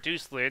think the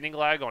reduced landing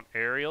lag on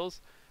aerials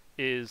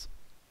is...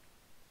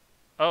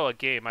 Oh, a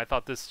game. I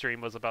thought this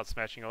stream was about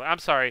smashing... I'm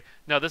sorry.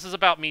 No, this is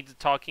about me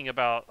talking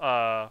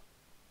about...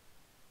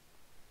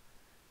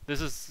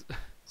 This is...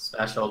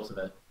 Smash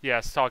Ultimate.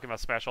 Yes, talking about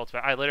Smash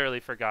Ultimate. I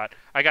literally forgot.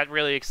 I got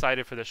really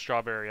excited for the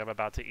strawberry I'm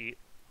about to eat.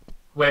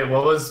 Wait,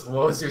 what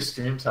was your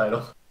stream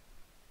title?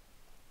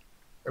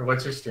 Or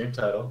what's your stream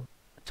title?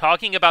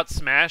 Talking about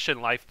Smash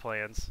and life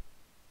plans.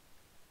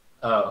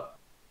 Oh.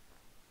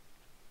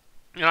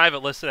 And I have it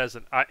listed as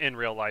an in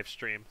real life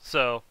stream.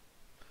 So,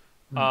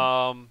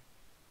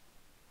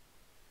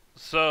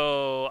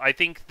 So I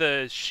think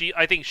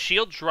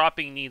shield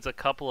dropping needs a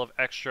couple of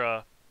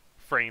extra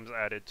frames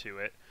added to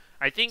it.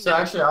 I think So that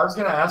actually, I was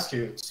gonna ask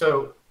you.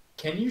 So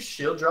can you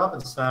shield drop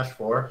in Smash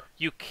 4?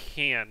 you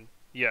can.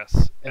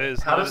 Yes, it And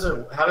is how not does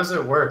it how does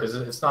it work? Is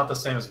it it's not the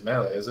same as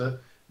Melee, is it?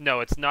 no,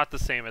 it's not the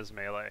same as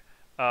Melee.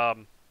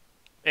 Um,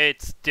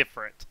 it's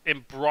different.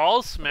 In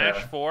Brawl, Smash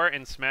Okay. 4,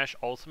 and Smash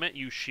Ultimate,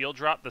 you shield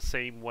drop the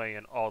same way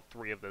in all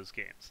three of those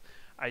games.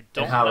 I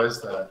And don't how know.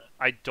 is that?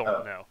 I don't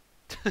Oh, know.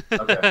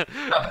 okay.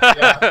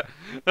 Yeah,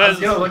 I was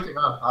gonna That's- look it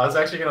up. I was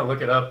actually gonna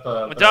look it up,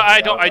 but I I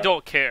forgot I about it.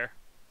 don't care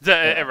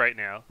Yeah, right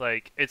now.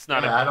 Like it's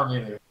not yeah, I don't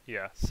either.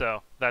 yeah,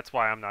 so that's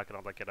why I'm not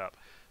gonna look it up.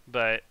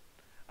 But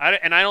I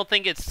don't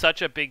think it's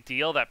such a big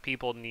deal that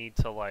people need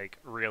to like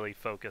really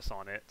focus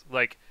on it.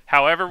 Like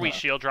however we Huh.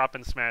 shield drop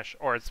in Smash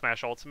or in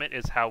Smash Ultimate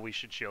is how we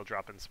should shield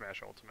drop in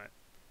Smash Ultimate.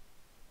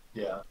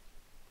 Yeah.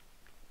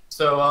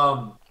 So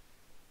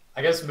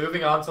I guess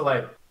moving on to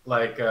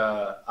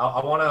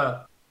I want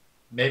to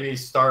maybe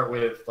start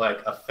with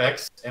like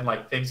effects and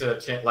like things that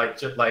have changed, like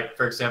just like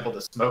for example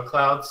the smoke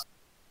clouds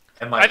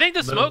and I like think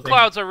the little smoke things.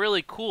 clouds are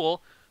really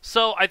cool.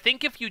 So I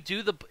think if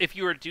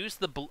you reduce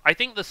I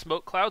think the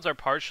smoke clouds are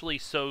partially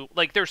so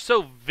like they're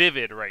so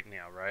vivid right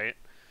now, right?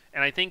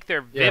 And I think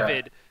they're Yeah.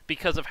 vivid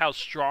because of how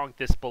strong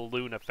this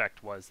balloon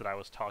effect was that I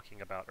was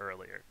talking about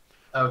earlier.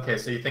 Okay,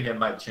 so you think it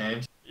might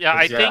change? Yeah,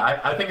 'Cause, yeah,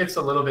 I think it's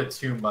a little bit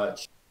too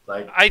much,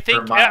 like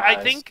for my I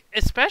eyes. think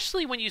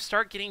especially when you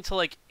start getting to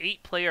like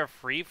 8-player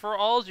free for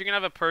alls, you're gonna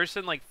have a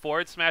person like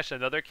forward smash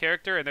another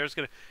character, and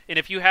and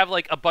if you have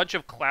like a bunch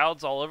of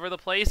clouds all over the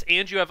place,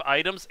 and you have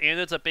items, and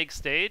it's a big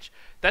stage,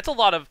 that's a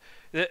lot of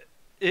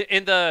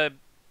in the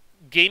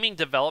gaming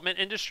development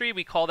industry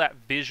we call that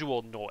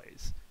visual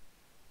noise.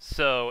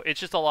 So it's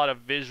just a lot of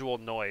visual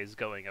noise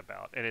going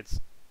about, and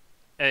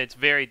it's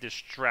very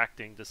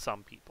distracting to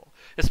some people,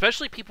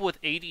 especially people with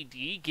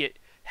ADD get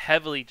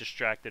heavily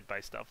distracted by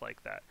stuff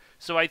like that.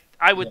 So I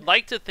Yeah, would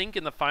like to think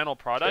in the final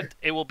product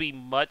it will be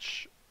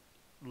much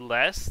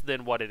less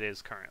than what it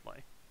is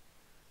currently.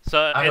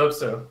 So I and hope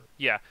so.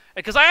 yeah,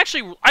 because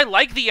I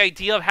like the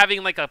idea of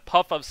having like a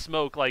puff of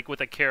smoke like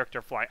with a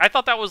character flying. I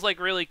thought that was like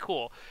really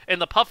cool.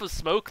 And the puff of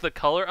smoke, the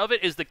color of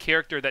it is the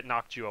character that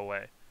knocked you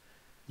away.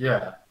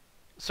 Yeah.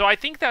 So I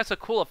think that's a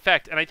cool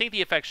effect, and I think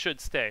the effect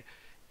should stay.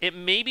 It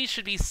maybe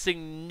should be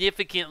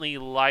significantly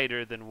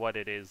lighter than what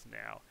it is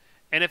now.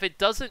 And if it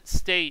doesn't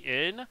stay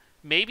in,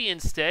 maybe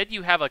instead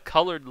you have a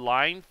colored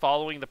line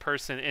following the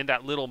person in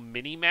that little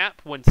mini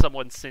map when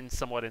someone sends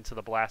someone into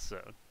the blast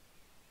zone.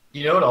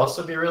 You know, it'd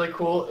also be really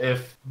cool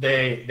if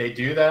they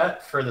do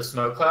that for the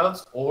snow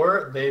clouds,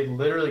 or they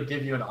literally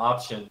give you an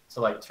option to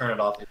like turn it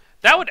off.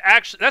 That would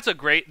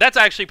actually that's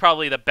actually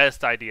probably the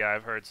best idea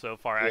I've heard so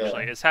far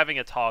actually Yeah, is having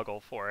a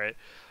toggle for it.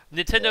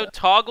 Nintendo yeah,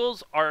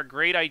 toggles are a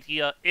great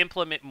idea.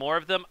 Implement more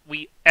of them.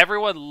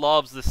 Everyone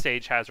loves the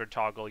stage hazard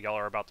toggle y'all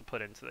are about to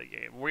put into the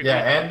game.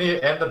 yeah, and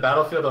the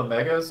Battlefield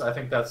Omegas. I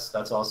think that's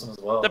awesome as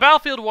The well.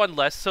 Battlefield one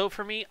less so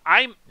for me.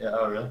 Yeah.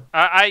 Oh, really?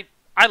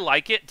 I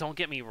like it. Don't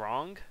get me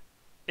wrong.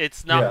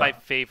 It's not my Yeah.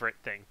 favorite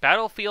thing.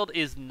 Battlefield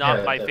is not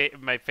Yeah.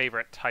 my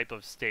favorite type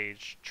of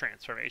stage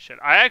transformation.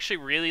 I actually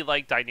really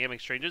like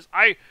dynamic stages.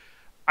 I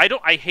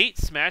hate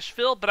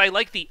Smashville, but I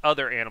like the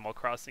other Animal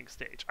Crossing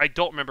stage. I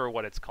don't remember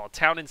what it's called.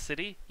 Town and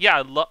City?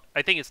 Yeah,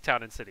 I think it's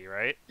Town and City,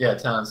 right? Yeah.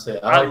 Town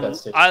City. I like that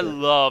stage I too.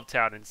 love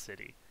Town and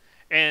City.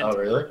 And Oh,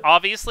 really?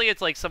 obviously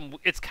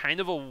it's kind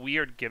of a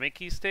weird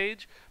gimmicky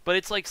stage, but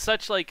it's like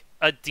such like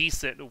a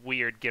decent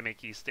weird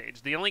gimmicky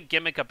stage. The only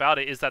gimmick about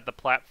it is that the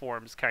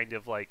platforms kind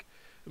of like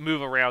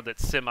move around at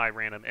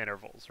semi-random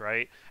intervals,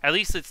 right? At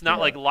least it's not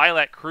Yeah. like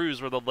Lilac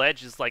Cruise where the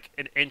ledge is like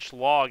an inch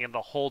long and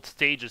the whole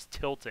stage is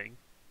tilting.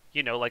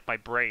 You know, like my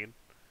brain.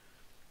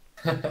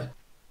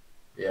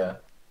 Yeah.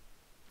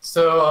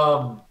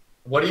 So,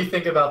 what do you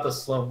think about the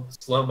slow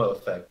mo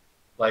effect?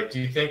 Like, do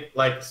you think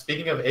like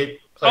speaking of eight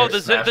Oh, player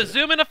Smash? the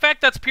zoom in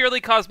effect, that's purely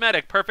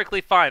cosmetic.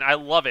 Perfectly fine. I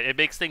love it. It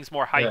makes things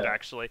more hype, Yeah.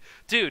 actually.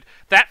 Dude,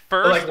 that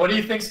But first like, what do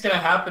you think's gonna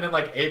happen in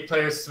like eight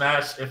player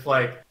Smash if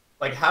like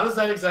how does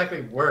that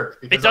exactly work?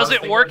 it Because I was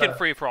doesn't thinking work in about.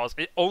 free for alls.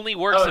 It only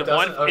works Oh, it in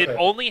one. doesn't. It Okay.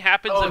 only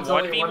happens Oh, in it's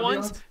one only v one v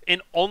ones ones.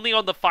 and only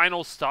on the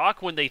final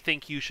stock when they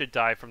think you should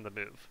die from the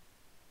move.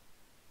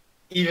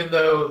 Even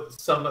though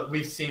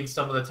we've seen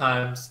some of the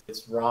times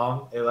it's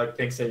wrong. It like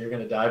thinks that you're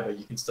gonna die, but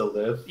you can still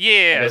live. I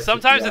Yeah, guess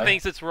sometimes it yeah.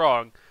 thinks it's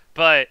wrong,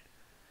 but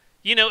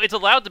you know it's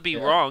allowed to be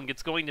Yeah. wrong.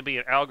 It's going to be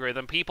an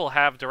algorithm. People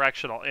have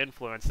directional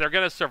influence. They're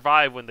going to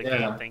survive when the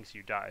game Yeah. thinks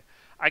you die.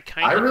 I I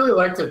kind of really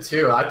liked it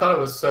too. I thought it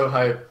was so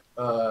hype.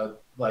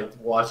 Like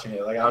watching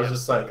it, like I was Yeah.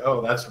 just like,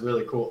 oh, that's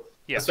really cool.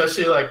 Yeah.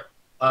 Especially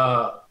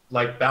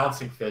like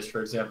bouncing fish,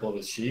 for example,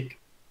 with Sheik.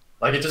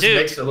 Like it just Dude,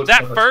 makes it look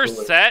that so much first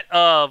cooler. set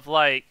of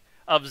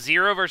of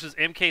Zero versus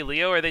MK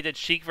Leo, where they did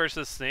Sheik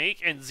versus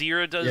Snake, and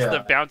Zero does Yeah. the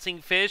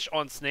bouncing fish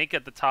on Snake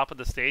at the top of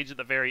the stage at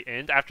the very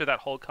end after that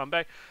whole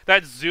comeback.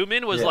 That zoom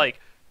in was Yeah. like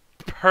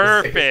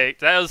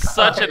perfect. That was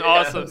such an Yeah,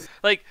 awesome. it's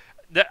Like,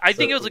 I so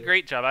think it was a cool.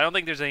 great job. I don't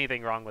think there's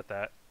anything wrong with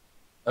that.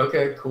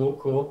 Okay,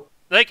 cool.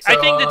 Like, I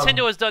So think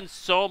Nintendo has done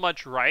so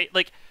much right.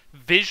 Like,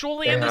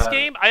 Visually They in this have,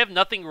 game, I have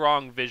nothing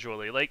wrong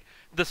visually. Like,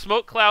 the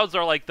smoke clouds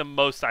are like the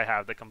most I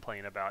have to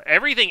complain about.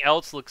 Everything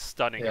else looks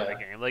stunning in the yeah,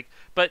 game. Like,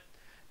 but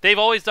they've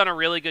always done a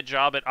really good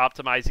job at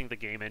optimizing the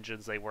game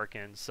engines they work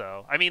in.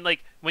 So, I mean,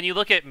 like, when you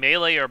look at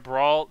Melee or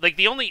Brawl, like,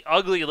 the only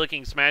ugly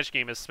looking Smash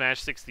game is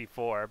Smash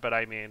 64, but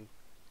I mean,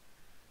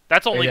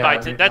 that's only yeah. by I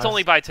mean, that's that's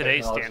only by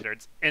today's technology.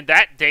 standards. In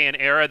that day and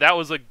era, that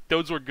was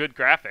those were good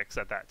graphics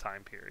at that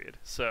time period.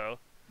 So,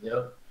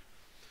 Yep.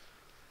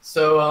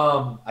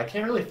 So I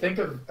can't really think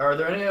of. Are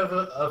there any of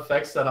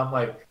effects that I'm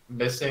like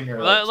missing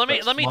or let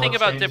me small think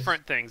about changes?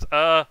 different things.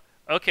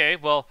 Okay,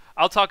 well,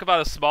 I'll talk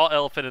about a small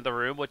elephant in the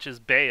room, which is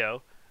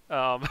Bayo.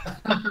 Um,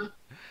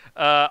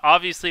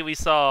 obviously, we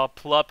saw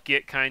Plup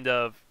get kind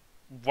of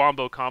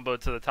wombo combo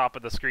to the top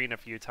of the screen a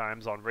few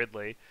times on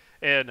Ridley,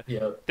 and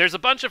Yep. there's a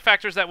bunch of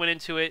factors that went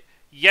into it.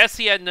 Yes,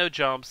 he had no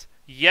jumps.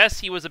 Yes,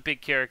 he was a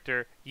big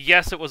character.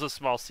 Yes, it was a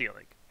small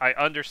ceiling. I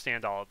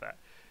understand all of that.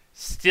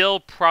 Still,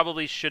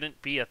 probably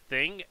shouldn't be a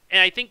thing. And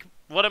I think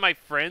one of my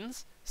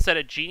friends said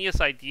a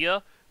genius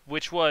idea,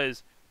 which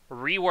was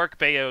rework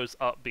Bayo's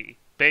up B.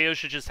 Bayo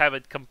should just have a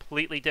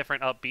completely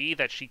different up B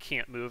that she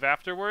can't move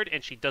afterward,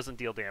 and she doesn't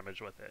deal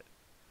damage with it.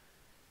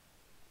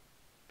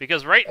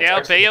 Because right That's now,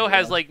 actually Bayo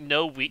has yeah. like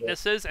no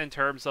weaknesses in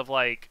terms of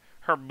like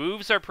her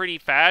moves are pretty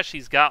fast.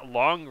 She's got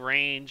long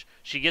range.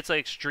 She gets an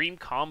extreme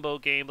combo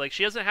game. Like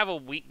she doesn't have a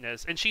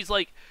weakness, and she's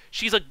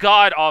a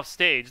god off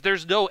stage.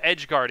 There's no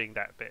edge guarding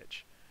that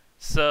bitch.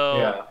 So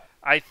Yeah.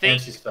 I And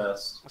think she's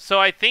fast.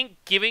 I think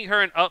giving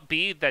her an up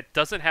B that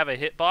doesn't have a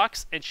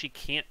hitbox and she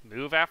can't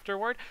move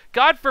afterward.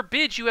 God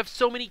forbid you have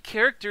so many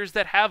characters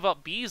that have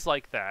up Bs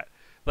like that.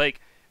 Like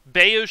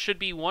Bayo should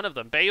be one of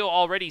them. Bayo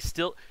already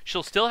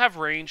she'll still have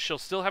range, she'll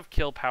still have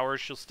kill power,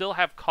 she'll still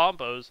have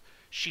combos.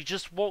 She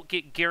just won't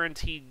get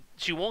guaranteed.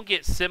 She won't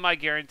get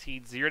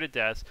semi-guaranteed 0 to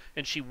deaths,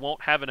 and she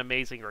won't have an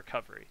amazing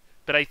recovery.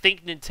 But I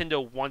think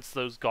Nintendo wants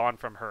those gone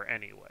from her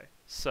anyway.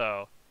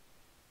 So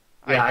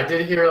Yeah, I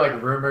did hear like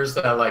rumors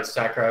that like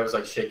Sakurai was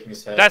like shaking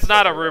his head. that's and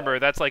not stuff a like rumor. that.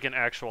 That's like an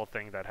actual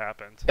thing that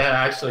happened. That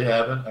actually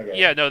happened. Okay.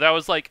 Yeah, no, that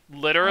was like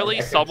literally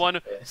I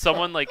couldn't-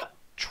 someone like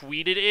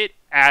tweeted it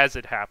as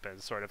it happened,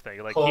 sort of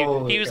thing. Like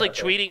Holy he was like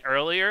crap. tweeting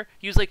earlier.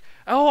 He was like,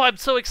 "Oh, I'm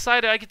so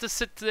excited! I get to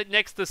sit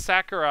next to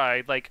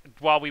Sakurai like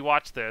while we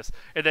watch this."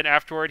 And then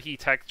afterward, he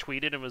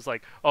tweeted and was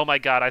like, "Oh my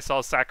god, I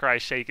saw Sakurai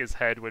shake his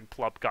head when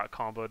Plup got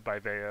comboed by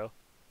Bayo."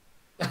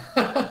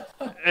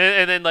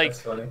 And then like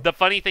That's funny. the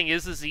funny thing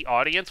is the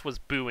audience was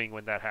booing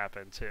when that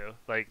happened too.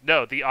 Like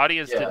no, the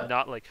audience Yeah. did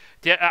not like.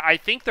 I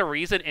think the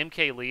reason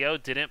MK Leo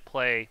didn't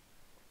play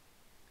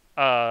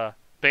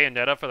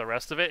Bayonetta for the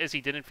rest of it is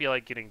he didn't feel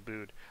like getting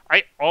booed.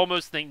 I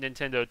almost think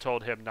Nintendo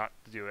told him not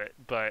to do it,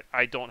 but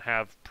I don't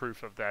have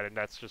proof of that, and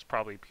that's just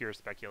probably pure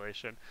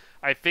speculation.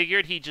 I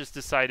figured he just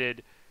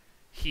decided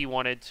he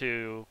wanted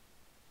to.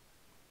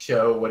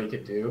 Show what he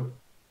could do.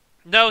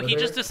 No, Was he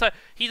there- just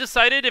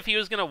decided if he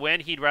was gonna win,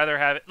 he'd rather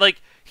have it.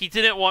 Like he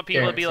didn't want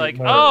people to be like,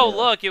 Guaranteed more, "Oh, yeah.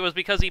 look, it was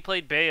because he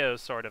played Bayo,"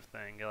 sort of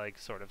thing, like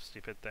sort of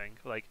stupid thing.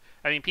 Like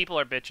I mean, people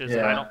are bitches, and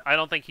Yeah. I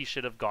don't think he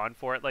should have gone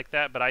for it like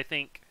that. But I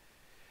think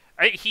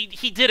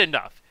he did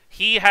enough.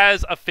 He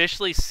has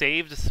officially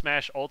saved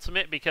Smash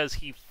Ultimate because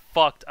he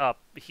fucked up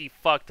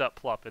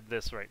Plup in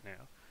this right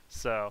now.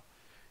 So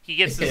he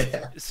gets this,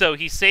 Yeah. so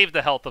he saved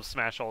the health of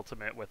Smash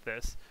Ultimate with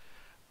this.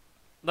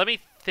 Let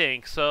me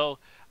think. So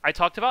I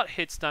talked about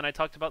hit stun. I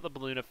talked about the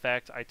balloon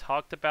effect. I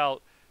talked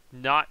about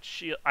not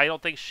shield. I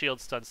don't think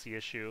shield stun's the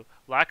issue.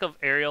 Lack of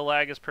aerial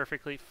lag is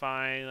perfectly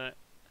fine.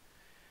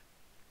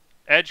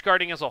 Edge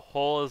guarding as a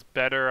whole is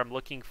better. I'm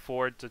looking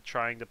forward to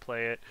trying to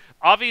play it.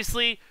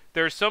 Obviously,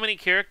 there are so many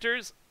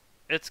characters.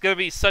 It's going to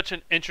be such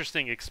an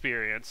interesting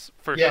experience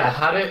for Yeah,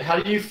 sure. how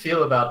did you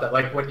feel about that?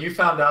 Like when you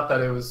found out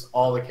that it was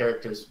all the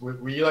characters,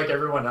 were you like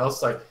everyone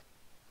else, like,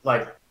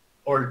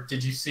 or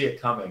did you see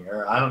it coming,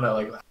 or I don't know,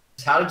 like,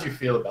 how did you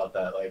feel about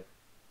that? Like,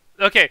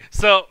 Okay,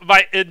 so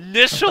my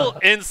initial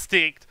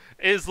instinct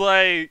is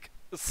like,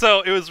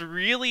 so it was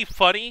really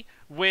funny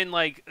when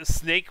like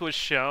Snake was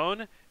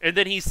shown, and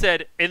then he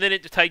said, and then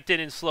it typed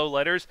in slow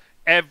letters,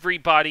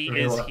 "Everybody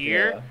is everyone-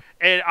 here," yeah.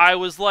 and I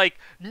was like,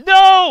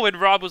 "No!" And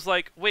Rob was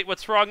like, "Wait,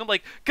 what's wrong?" I'm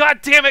like, "God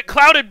damn it,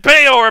 Cloud and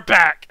Bayo are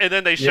back!" And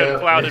then they showed Yeah.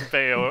 Cloud and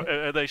Bayo,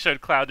 and they showed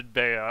Cloud and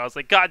Bayo. I was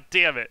like, "God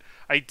damn it!"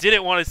 I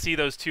didn't want to see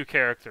those two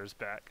characters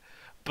back,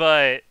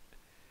 but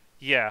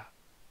yeah.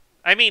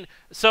 I mean,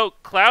 so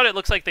Cloud, it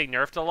looks like they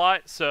nerfed a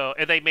lot, so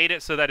and they made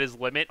it so that his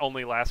limit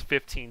only lasts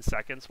 15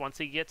 seconds once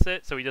he gets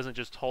it, so he doesn't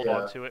just hold Yeah.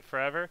 on to it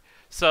forever.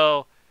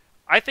 So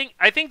I think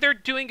they're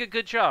doing a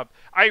good job.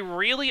 I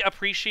really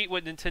appreciate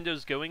what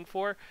Nintendo's going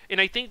for, and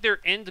I think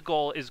their end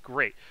goal is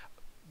great.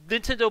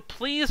 Nintendo,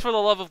 please, for the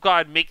love of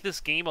God, make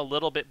this game a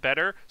little bit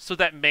better so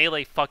that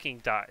Melee fucking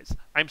dies.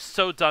 I'm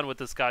so done with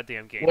this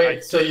goddamn game.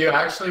 Wait, so you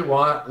actually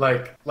want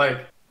like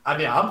I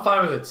mean, I'm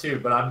fine with it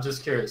too, but I'm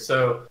just curious.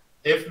 So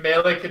if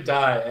Melee could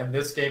die and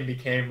this game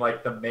became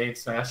like the main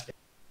Smash game,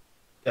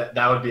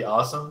 that would be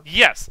awesome.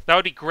 Yes, that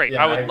would be great.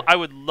 Yeah, I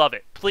would love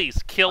it.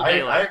 Please kill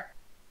Melee.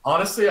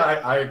 honestly,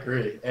 I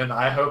agree, and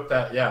I hope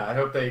that I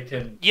hope they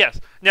can Yes.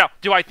 Now,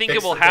 do I think it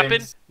fix will the happen?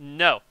 things.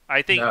 No. No,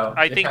 I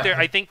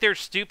yeah, think they're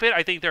stupid.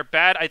 I think they're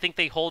bad. I think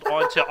they hold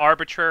on to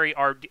arbitrary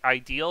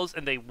ideals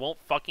and they won't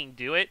fucking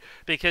do it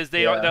because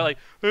they're yeah, like,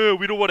 "Oh,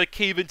 we don't want to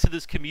cave into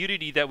this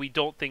community that we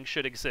don't think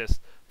should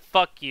exist."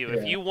 Fuck you. yeah,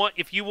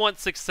 If you want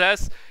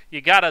success, you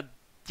gotta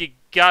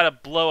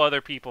blow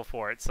other people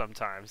for it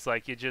sometimes.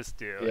 Like you just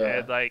do. yeah.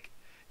 And like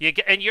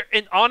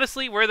and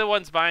honestly, we're the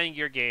ones buying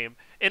your game.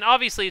 And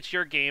obviously it's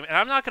your game and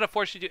I'm not going to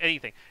force you to do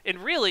anything. And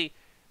really,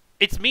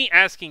 it's me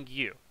asking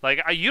you. Like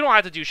you don't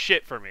have to do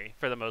shit for me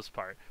for the most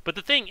part. But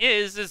the thing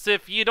is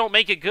if you don't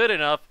make it good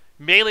enough,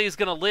 Melee is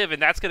going to live and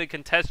that's going to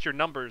contest your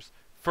numbers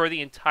for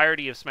the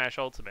entirety of Smash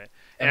Ultimate.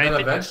 And then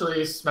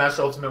eventually, Smash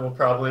Ultimate will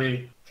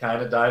probably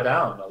kind of die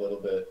down a little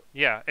bit.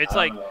 Yeah, it's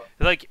I don't know.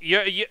 like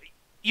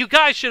you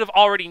guys should have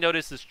already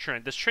noticed this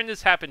trend. This trend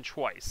has happened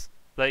twice.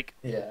 Like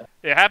Yeah,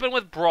 it happened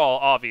with Brawl,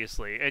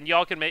 obviously, and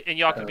y'all can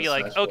be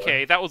like, Smash 4.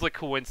 okay, that was a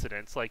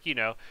coincidence. Like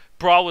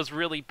Brawl was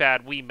really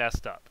bad. We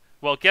messed up.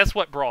 Well, guess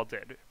what Brawl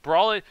did?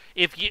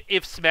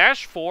 If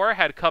Smash 4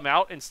 had come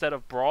out instead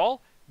of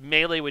Brawl,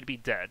 Melee would be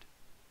dead.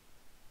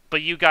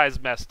 But you guys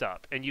messed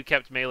up, and you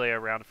kept Melee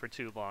around for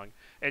too long,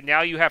 and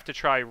now you have to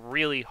try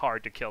really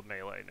hard to kill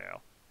Melee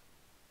now.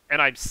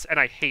 And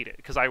I hate it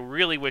because I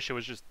really wish it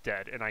was just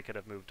dead and I could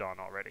have moved on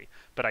already,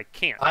 but I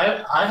can't.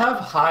 I have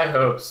high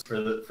hopes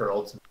for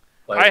Ultimate.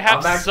 Like, I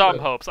have I'm some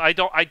actually, hopes.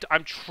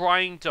 I'm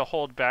trying to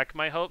hold back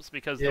my hopes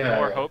because the Yeah,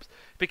 more yeah. hopes,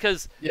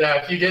 because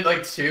Yeah, if you get like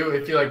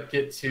if you like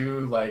get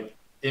too like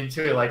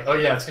into it, like, oh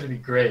yeah, it's gonna be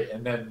great,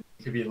 and then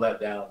you could be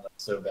let down like,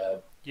 so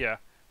bad. yeah,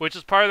 which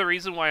is part of the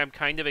reason why I'm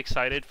kind of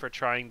excited for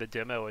trying the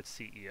demo at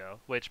CEO.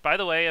 Which, by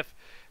the way, if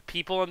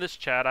people in this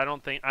chat, I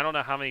don't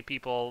know how many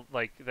people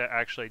like that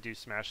actually do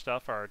Smash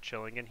stuff are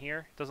chilling in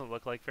here. It doesn't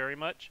look like very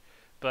much,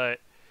 but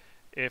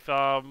if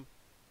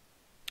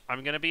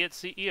I'm gonna be at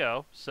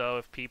CEO, so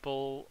if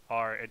people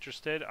are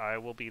interested, I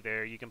will be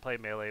there. You can play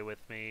Melee with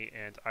me,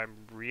 and I'm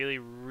really,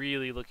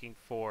 really looking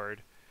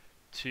forward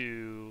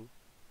to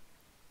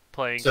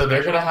playing. So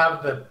they're Smash gonna Ultimate.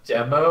 have the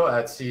demo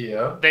at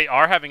CEO. They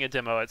are having a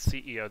demo at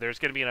CEO. There's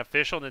gonna be an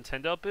official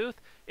Nintendo booth,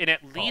 and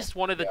at Oh least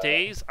one of the god.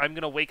 days, I'm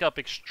gonna wake up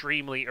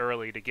extremely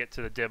early to get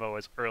to the demo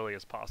as early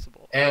as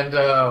possible. And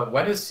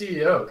when is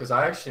CEO? Because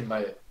I actually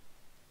might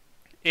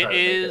It try to make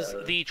it is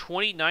early. the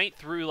 29th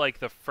through like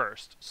the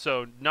 1st,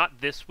 so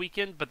not this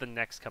weekend, but the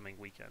next coming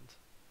weekend.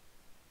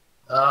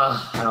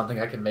 I don't think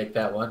I can make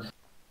that one.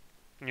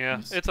 Yeah,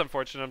 Yes. it's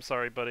unfortunate. I'm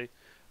sorry, buddy.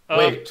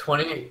 Wait,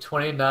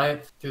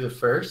 29th through the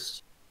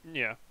 1st?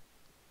 Yeah,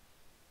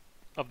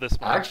 of this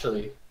month.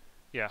 Actually,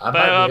 Yeah, I might be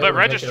able but to make it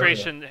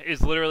registration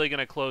is literally going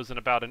to close in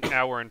about an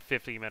hour and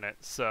 50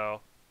 minutes.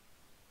 So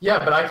yeah,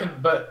 but I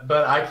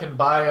can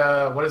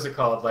buy what is it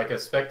called? Like a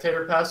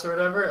spectator pass or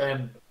whatever,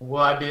 and will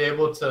I be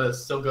able to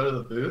still go to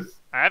the booth?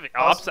 I have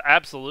Awesome.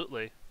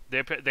 absolutely.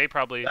 They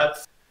probably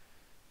That's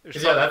there's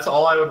because yeah, that's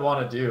all I would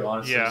want to do,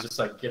 honestly, Yeah. is just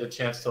like get a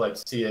chance to like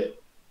see it.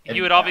 And,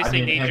 you would obviously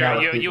I mean, need hang your out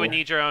with you would people.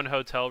 need your own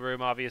hotel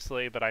room,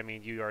 obviously. But I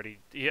mean, you already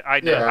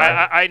I know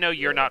Yeah. I know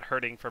you're Yeah. not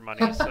hurting for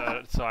money,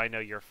 so I know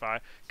you're fine.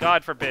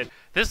 God forbid.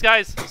 This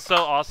guy's so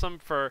awesome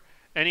for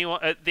anyone.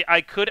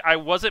 I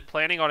wasn't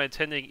planning on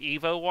attending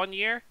Evo one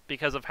year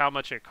because of how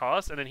much it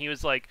costs, and then he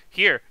was like,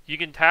 "Here, you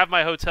can have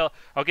my hotel.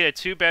 I'll get a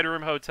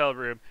 2-bedroom hotel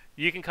room.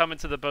 You can come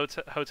into the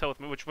hotel with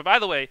me." Which, by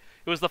the way,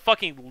 it was the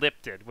fucking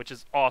Lipton, which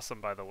is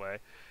awesome, by the way.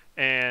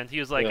 And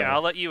he was like, Yeah.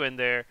 "I'll let you in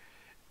there.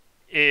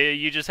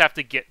 You just have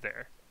to get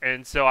there."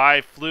 And so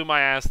I flew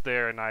my ass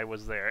there, and I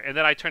was there. And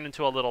then I turned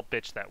into a little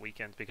bitch that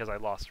weekend because I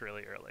lost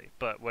really early.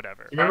 But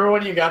whatever. You remember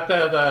when you got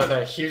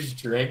that huge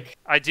drink?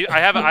 I do. I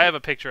have a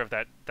picture of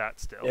that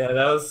still. Yeah,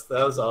 that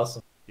was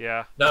awesome.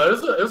 Yeah. No,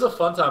 it was a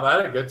fun time. I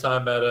had a good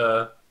time at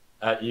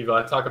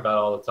Evo. I talk about it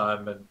all the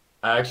time, and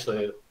I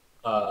actually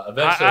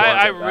eventually wanted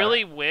I to go back.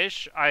 really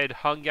wish I had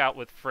hung out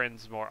with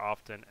friends more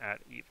often at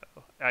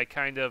Evo. I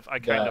kind of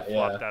Yeah,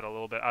 flopped yeah. that a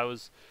little bit. I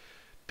was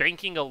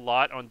banking a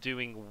lot on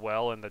doing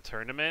well in the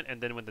tournament,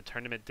 and then when the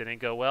tournament didn't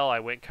go well, I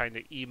went kind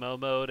of emo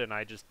mode, and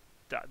I just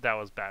that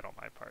was bad on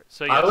my part.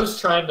 So I yes. was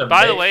trying to.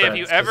 By the make way, if friends,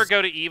 you ever 'cause-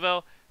 go to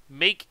Evo,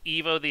 make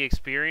Evo the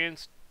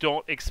experience.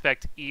 Don't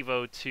expect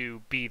Evo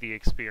to be the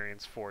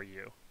experience for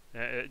you.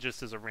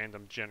 Just as a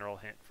random general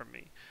hint from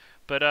me.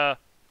 But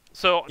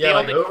so yeah, the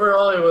like only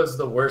overall, it was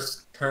the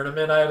worst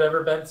tournament I had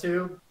ever been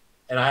to,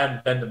 and I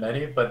hadn't been to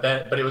many. But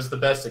it was the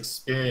best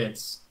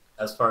experience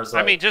as far as I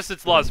like. mean, just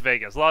it's Las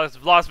Vegas. Las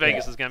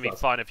Vegas Yeah, is going to be Las-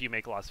 fun if you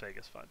make Las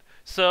Vegas fun.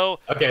 So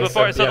Okay,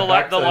 before, so, yeah,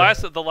 back the to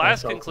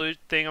last Smash conclude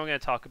thing I'm going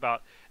to talk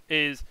about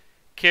is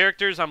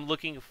characters I'm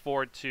looking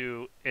forward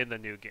to in the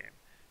new game,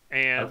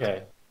 and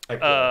Okay. Heck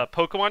yeah.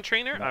 Pokemon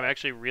Trainer. No. I'm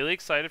actually really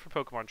excited for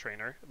Pokemon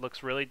Trainer. It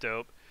looks really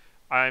dope.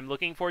 I'm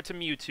looking forward to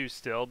Mewtwo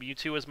still.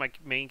 Mewtwo is my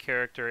main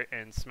character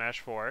in Smash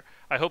 4.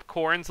 I hope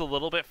Corrin's a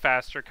little bit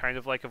faster, kind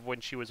of like of when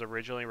she was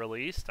originally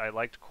released. I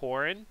liked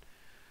Corrin.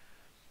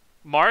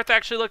 Marth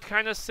actually looked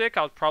kind of sick.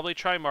 I'll probably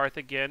try Marth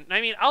again.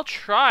 I mean, I'll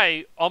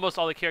try almost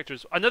all the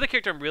characters. Another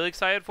character I'm really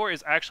excited for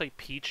is actually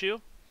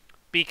Pichu.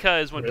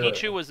 because when Really?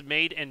 Pichu was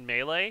made in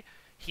Melee,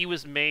 he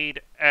was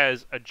made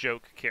as a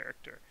joke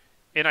character,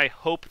 and I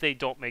hope they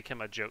don't make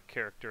him a joke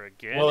character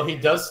again. Well, he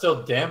does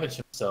still damage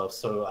himself,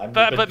 so I mean,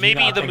 But do you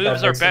maybe not the think that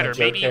moves are makes him a better. joke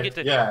Maybe you get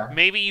character? to Yeah,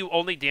 maybe you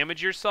only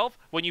damage yourself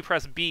when you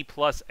press B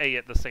plus A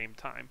at the same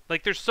time.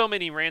 Like there's so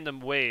many random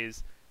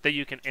ways that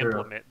you can true.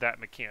 implement that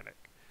mechanic.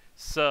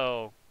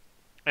 So,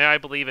 and I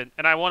believe in,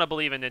 and I want to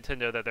believe in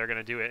Nintendo that they're going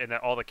to do it, and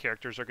that all the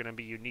characters are going to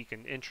be unique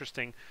and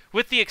interesting,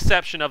 with the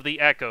exception of the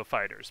Echo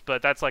Fighters.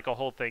 But that's like a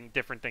whole thing,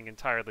 different thing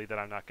entirely that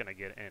I'm not going to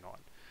get in on.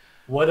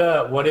 What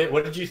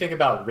did you think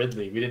about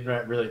Ridley? We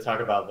didn't really talk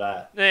about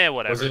that.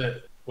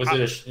 Whatever.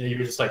 You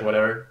were just like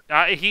whatever?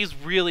 He's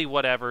really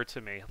whatever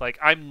to me. Like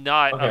I'm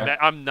not Okay.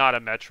 I'm not a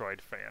Metroid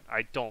fan.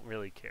 I don't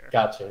really care.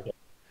 Gotcha.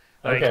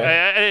 Like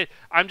Okay.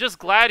 I'm just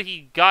glad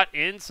he got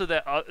in so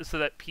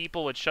that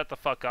people would shut the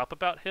fuck up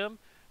about him.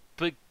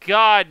 But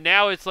God,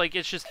 now it's like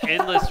it's just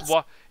endless.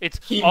 It's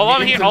He all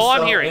I'm memed all I'm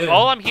himself hearing. in.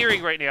 All I'm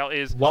hearing right now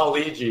is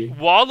Waluigi.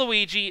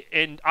 Waluigi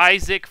and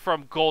Isaac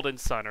from Golden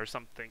Sun or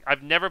something.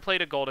 I've never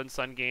played a Golden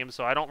Sun game,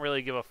 so I don't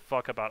really give a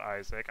fuck about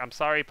Isaac. I'm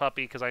sorry,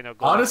 puppy, because I know.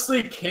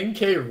 Honestly, King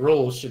K.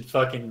 Rool should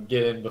fucking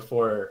get in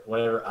before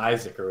whatever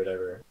Isaac or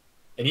whatever,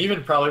 and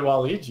even probably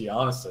Waluigi.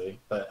 Honestly,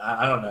 but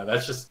I don't know.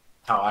 That's just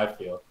how I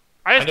feel.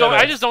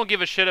 I just don't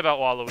give a shit about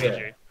Waluigi.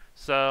 Yeah.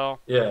 So.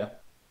 Yeah.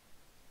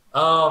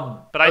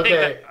 But I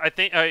okay.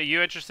 think are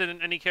you interested in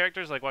any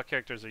characters? Like, what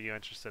characters are you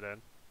interested in?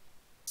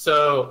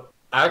 So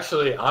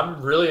actually,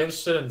 I'm really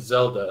interested in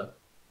Zelda,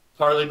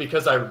 partly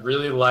because I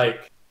really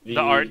like The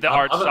art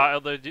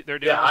style they're doing.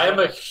 Yeah, I am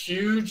a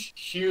huge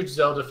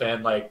Zelda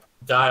fan, like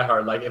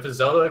diehard. Like if a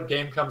Zelda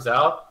game comes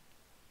out,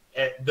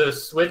 the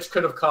Switch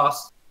could have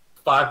cost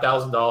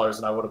 $5,000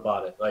 and I would have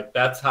bought it. Like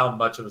that's how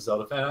much of a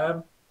Zelda fan I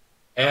am.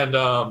 And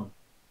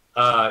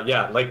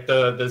yeah, like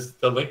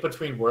the Link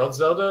Between Worlds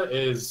Zelda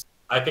is,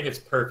 I think it's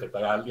perfect.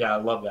 Like I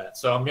love that.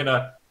 So I'm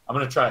gonna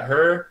try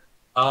her.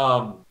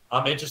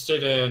 I'm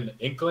interested in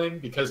Inkling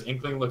because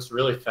Inkling looks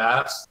really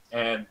fast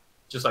and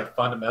just like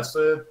fun to mess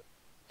with.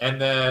 And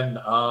then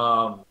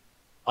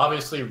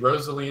obviously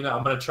Rosalina.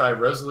 I'm gonna try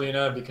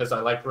Rosalina because I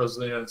like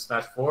Rosalina in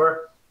Smash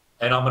 4,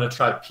 and I'm gonna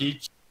try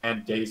Peach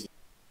and Daisy,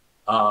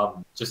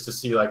 just to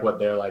see like what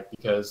they're like.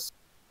 Because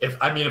if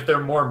they're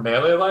more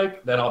melee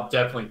like, then I'll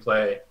definitely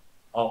play.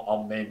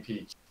 I'll main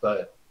Peach,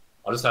 but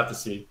I'll just have to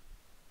see.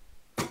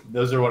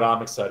 Those are what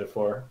I'm excited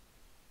for.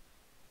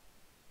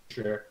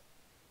 Sure.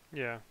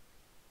 Yeah.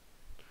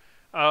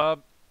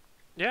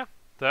 Yeah.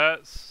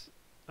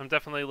 I'm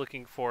definitely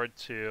looking forward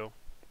to.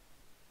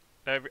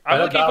 I'm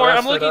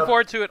looking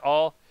forward to it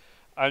all.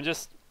 I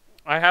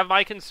have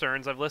my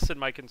concerns. I've listed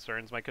my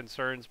concerns. My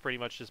concerns pretty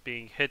much just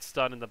being hit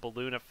stun and the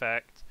balloon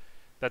effect.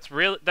 That's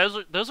real.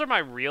 Those are my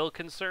real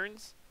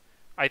concerns.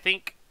 I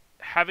think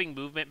having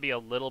movement be a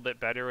little bit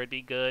better would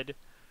be good.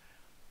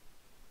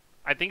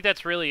 I think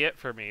that's really it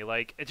for me.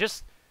 Like it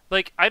just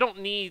like I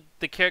don't need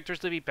the characters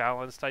to be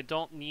balanced. I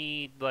don't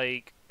need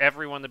like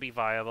everyone to be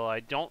viable.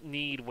 I don't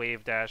need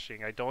wave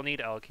dashing. I don't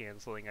need L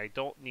canceling. I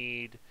don't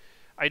need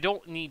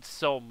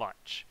so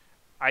much.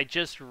 I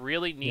just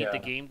really need the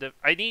game to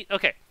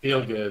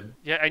feel good.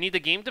 Yeah, I need the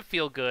game to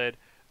feel good.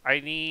 I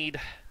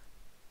need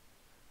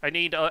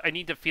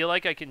to feel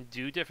like I can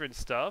do different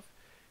stuff.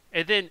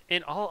 And then,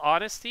 in all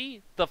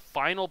honesty, the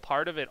final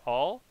part of it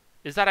all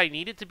is that I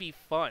need it to be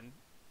fun.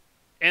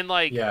 And,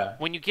 like,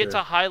 when you get to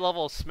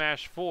high-level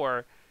Smash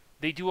 4,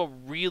 they do a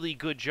really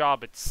good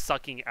job at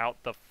sucking out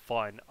the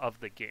fun of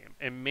the game.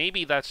 And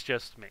maybe that's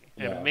just me.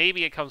 Yeah. And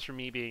maybe it comes from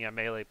me being a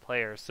Melee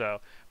player,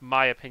 so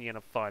my opinion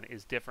of fun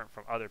is different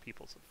from other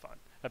people's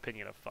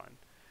opinion of fun.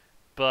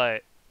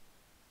 But...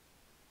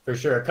 For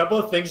sure. A couple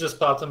of things just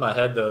popped in my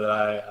head, though,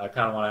 that I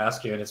kind of want to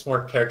ask you, and it's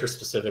more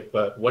character-specific,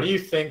 but what do you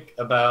think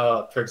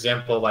about, for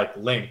example, like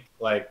Link,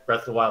 like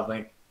Breath of the Wild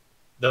Link,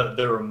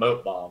 the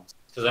remote bombs?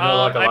 Because I know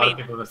like a lot of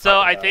people have been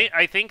talking about it.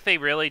 I think they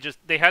really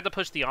they had to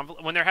push the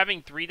envelope. When they're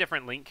having 3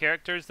 different Link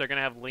characters, they're going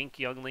to have Link,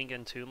 Young Link,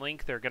 and Toon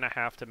Link. They're going to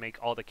have to make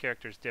all the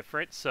characters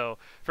different. So,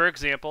 for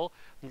example,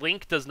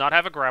 Link does not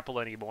have a grapple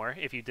anymore,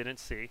 if you didn't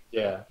see.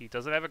 Yeah. He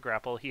doesn't have a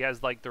grapple. He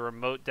has like the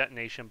remote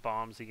detonation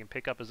bombs. He can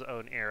pick up his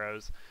own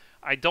arrows.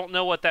 I don't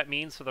know what that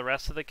means for the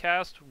rest of the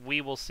cast.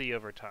 We will see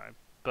over time.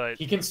 But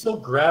he can still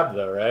grab,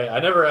 though, right? I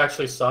never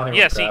actually saw anyone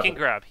Yes, grab he can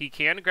grab. He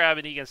can grab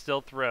and he can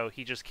still throw.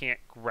 He just can't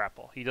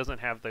grapple. He doesn't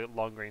have the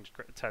long-range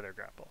tether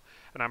grapple.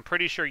 And I'm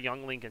pretty sure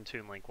Young Link and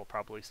Toon Link will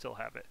probably still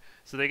have it.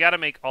 So they got to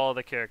make all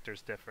the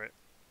characters different.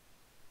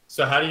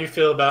 So how do you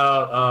feel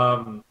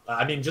about,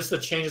 just the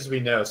changes we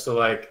know? So,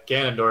 like,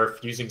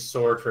 Ganondorf using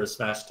sword for his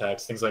smash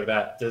attacks, things like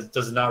that.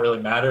 Does it not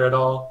really matter at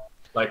all?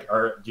 Like,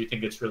 do you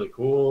think it's really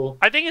cool?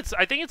 I think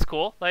it's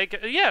cool. Like,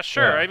 yeah,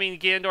 sure. Yeah. I mean,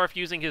 Ganondorf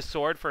using his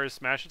sword for his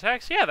smash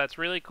attacks. Yeah, that's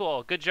really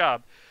cool. Good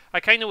job. I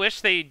kind of wish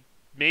they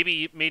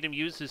maybe made him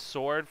use his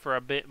sword for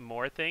a bit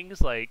more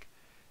things, like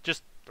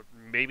just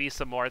maybe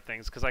some more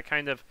things. Because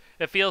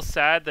it feels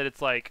sad that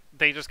it's like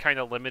they just kind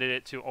of limited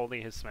it to only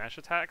his smash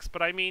attacks.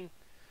 But I mean,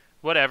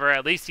 whatever.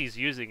 At least he's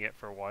using it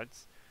for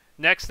once.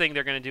 Next thing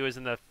they're gonna do is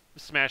in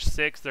Smash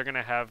 6, they're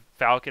gonna have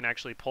Falcon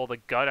actually pull the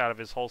gun out of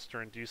his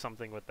holster and do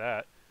something with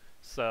that.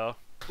 So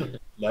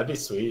That'd be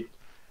sweet.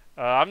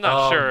 I'm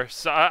not sure.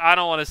 So I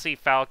don't want to see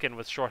Falcon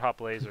with short hop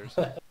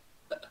lasers.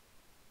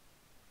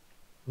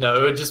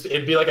 No,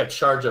 it'd be like a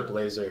charge up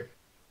laser.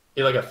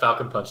 Be like a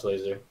Falcon Punch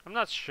laser. I'm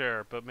not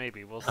sure, but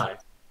maybe we'll see.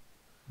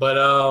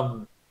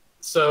 But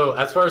so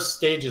as far as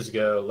stages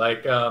go,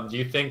 like, do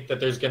you think that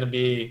there's going to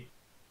be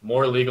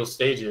more legal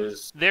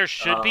stages? There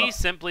should be,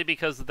 simply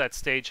because of that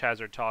stage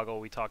hazard toggle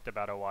we talked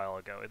about a while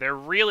ago. There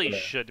really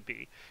should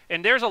be.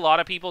 And there's a lot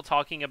of people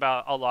talking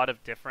about a lot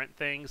of different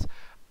things.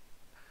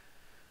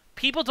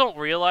 People don't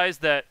realize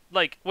that,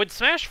 like, when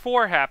Smash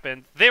 4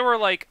 happened, there were,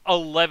 like,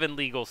 11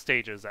 legal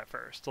stages at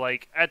first.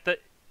 Like,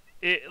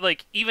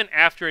 like, even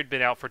after it had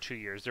been out for 2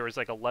 years, there was,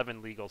 like,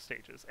 11 legal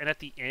stages. And at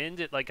the end,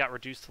 it, like, got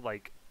reduced to,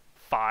 like,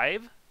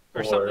 5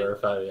 or something. Or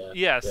 5,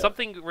 yeah,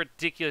 something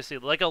ridiculously,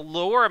 like, a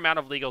lower amount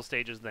of legal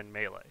stages than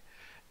Melee.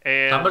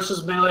 And how much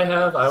does Melee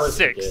have? I always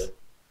 6. forget.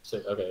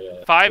 6. Okay,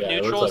 yeah. 5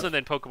 neutrals and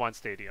then Pokemon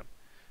Stadium.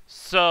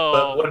 So,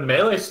 but when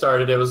Melee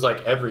started, it was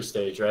like every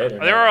stage, right?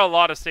 There are a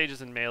lot of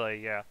stages in Melee,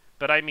 yeah.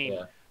 But I mean,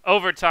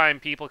 over time,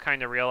 people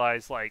kind of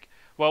realize, like,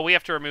 well, we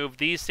have to remove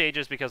these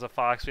stages because of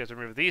Fox. We have to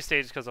remove these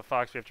stages because of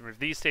Fox. We have to remove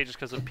these stages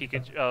because of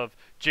of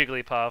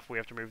Jigglypuff. We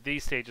have to remove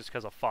these stages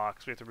because of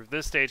Fox. We have to remove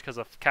this stage because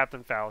of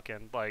Captain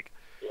Falcon. Like,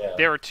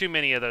 there were too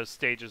many of those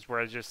stages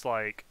where it's just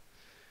like,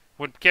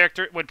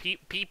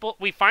 people,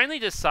 we finally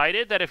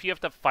decided that if you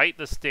have to fight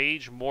the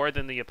stage more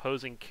than the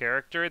opposing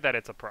character, that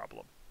it's a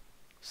problem.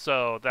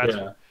 So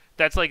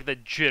that's like the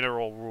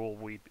general rule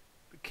we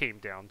came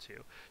down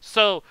to.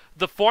 So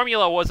the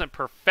formula wasn't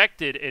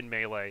perfected in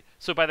Melee,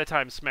 so by the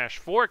time Smash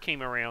 4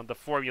 came around, the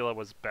formula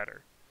was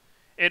better.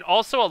 And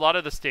also, a lot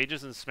of the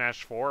stages in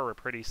Smash 4 were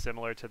pretty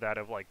similar to that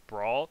of, like,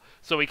 Brawl,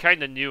 so we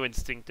kind of knew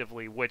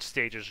instinctively which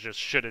stages just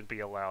shouldn't be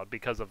allowed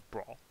because of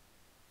Brawl.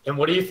 And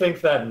what do you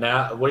think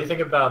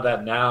about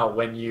that now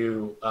when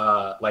you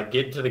like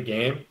get into the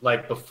game?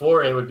 Like,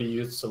 before, it would be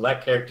you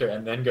select character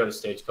and then go to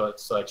stage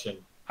selection.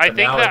 I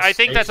think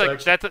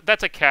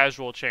that's a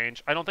casual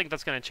change. I don't think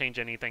that's going to change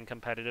anything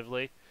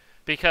competitively,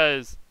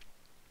 because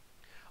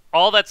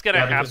all that's going to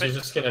happen. Because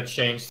you're just going to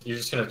change. You're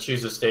just going to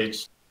choose a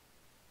stage.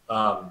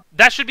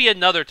 That should be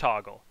another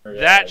toggle.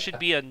 That should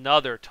be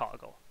another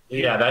toggle.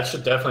 Yeah, that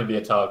should definitely be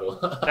a toggle.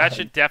 That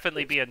should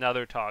definitely be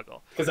another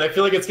toggle. Because I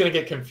feel like it's going to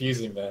get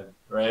confusing then,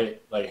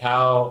 right? Like,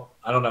 how,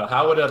 I don't know,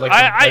 how would it, like...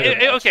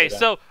 Okay,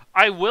 so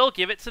I will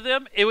give it to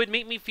them. It would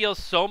make me feel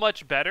so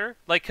much better.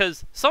 Like,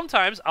 because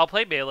sometimes I'll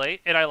play Melee,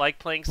 and I like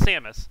playing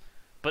Samus.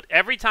 But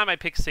every time I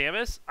pick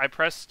Samus, I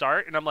press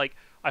start, and I'm like,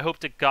 I hope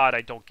to God I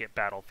don't get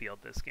Battlefield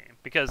this game.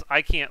 Because I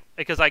get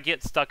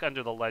stuck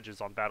under the ledges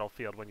on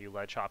Battlefield when you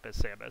ledge hop as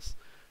Samus.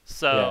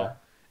 So...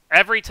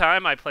 every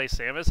time I play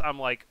Samus, I'm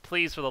like,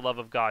 please, for the love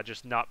of God,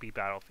 just not be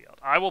Battlefield.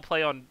 I will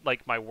play on,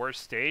 like, my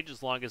worst stage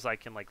as long as I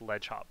can, like,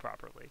 ledge hop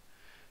properly.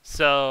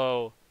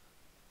 So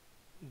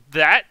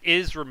that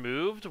is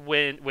removed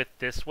with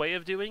this way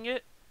of doing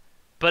it.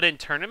 But in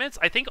tournaments,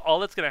 I think all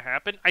that's going to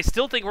happen, I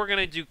still think we're going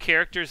to do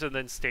characters and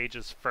then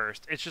stages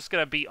first. It's just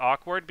going to be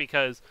awkward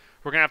because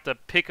we're going to have to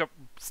pick a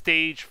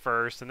stage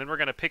first, and then we're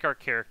going to pick our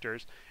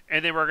characters,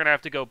 and then we're going to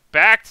have to go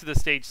back to the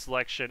stage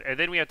selection, and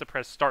then we have to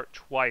press start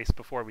twice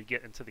before we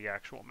get into the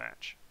actual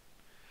match.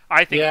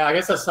 I think. Yeah, I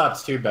guess that's not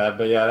too bad,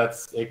 but yeah,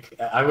 that's it.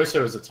 I wish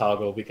it was a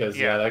toggle because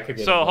that could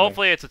get. So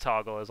hopefully it's a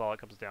toggle is all it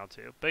comes down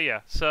to. But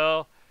yeah,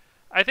 so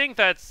I think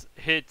that's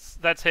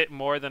hit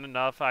more than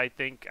enough. I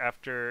think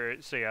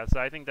so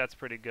I think that's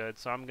pretty good.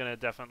 So I'm gonna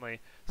definitely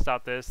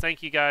stop this.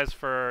 Thank you guys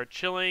for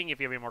chilling.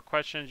 If you have any more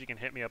questions, you can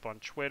hit me up on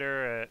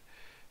Twitter.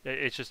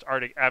 It's just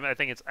Arctic. I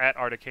think it's at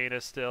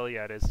Articanus still.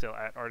 Yeah, it is still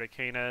at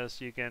Articanus.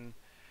 You can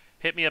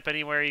hit me up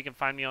anywhere. You can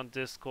find me on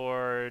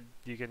Discord.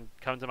 You can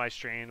come to my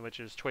stream, which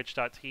is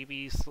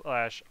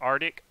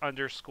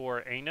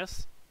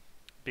twitch.tv/Arctic_Anus.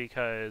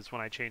 Because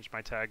when I changed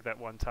my tag that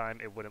one time,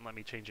 it wouldn't let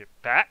me change it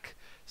back.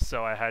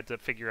 So I had to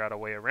figure out a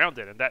way around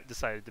it, and that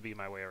decided to be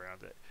my way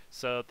around it.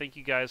 So thank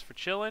you guys for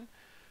chilling.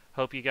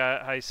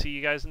 I see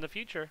you guys in the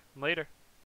future. Later.